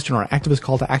comment, question, or activist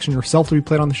call to action yourself to be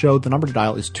played on the show, the number to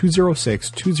dial is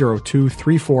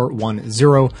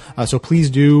 206-202-3410. So please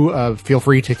do feel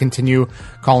free to continue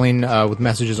calling with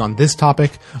messages on this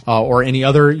topic or any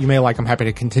other you may like. I'm happy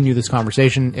to continue this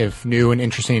conversation if new and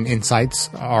interesting insights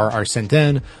are sent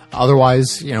in.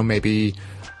 Otherwise, maybe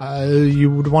you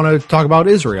would want to talk about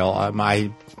Israel.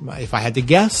 if I had to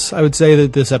guess, I would say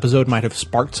that this episode might have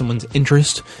sparked someone's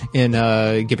interest in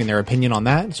giving their opinion on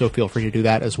that, so feel free to do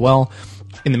that as well.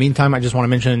 In the meantime, I just want to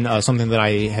mention something that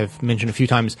I have mentioned a few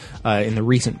times in the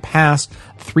recent past.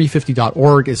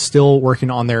 350.org is still working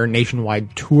on their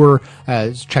nationwide tour.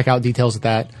 Check out details of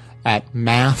that at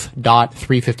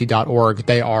math.350.org.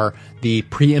 They are the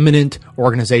preeminent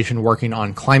organization working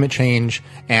on climate change,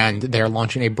 and they're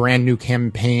launching a brand new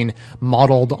campaign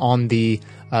modeled on the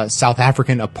South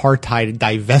African apartheid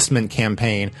divestment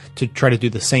campaign to try to do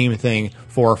the same thing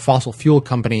for fossil fuel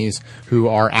companies who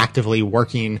are actively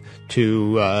working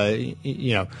to,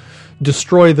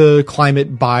 destroy the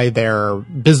climate by their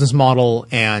business model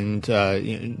and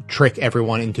trick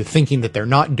everyone into thinking that they're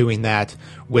not doing that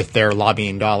with their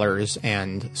lobbying dollars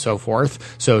and so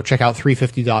forth. So check out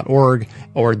 350.org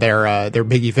or their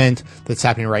big event that's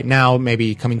happening right now,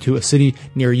 maybe coming to a city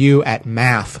near you at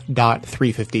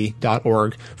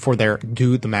math.350.org for their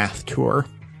Do the Math tour.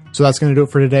 So that's going to do it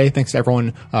for today. Thanks to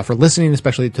everyone for listening,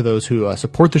 especially to those who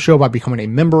support the show by becoming a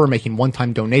member or making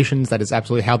one-time donations. That is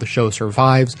absolutely how the show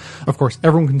survives. Of course,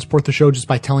 everyone can support the show just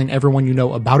by telling everyone you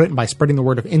know about it and by spreading the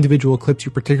word of individual clips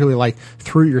you particularly like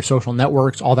through your social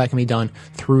networks. All that can be done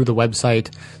through the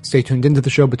website. Stay tuned into the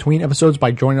show between episodes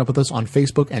by joining up with us on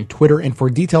Facebook and Twitter. And for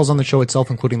details on the show itself,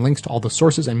 including links to all the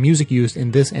sources and music used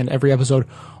in this and every episode,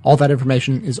 all that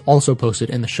information is also posted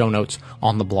in the show notes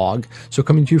on the blog. So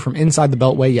coming to you from inside the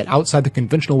Beltway, yet outside the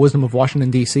conventional wisdom of Washington,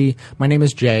 D.C., my name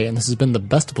is Jay, and this has been the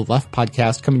Best of the Left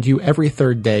podcast, coming to you every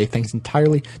third day, thanks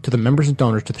entirely to the members and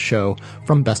donors to the show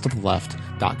from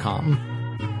bestoftheleft.com.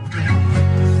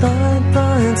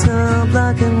 Thought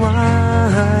black and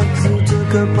white, you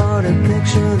took apart a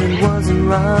picture that wasn't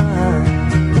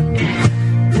right.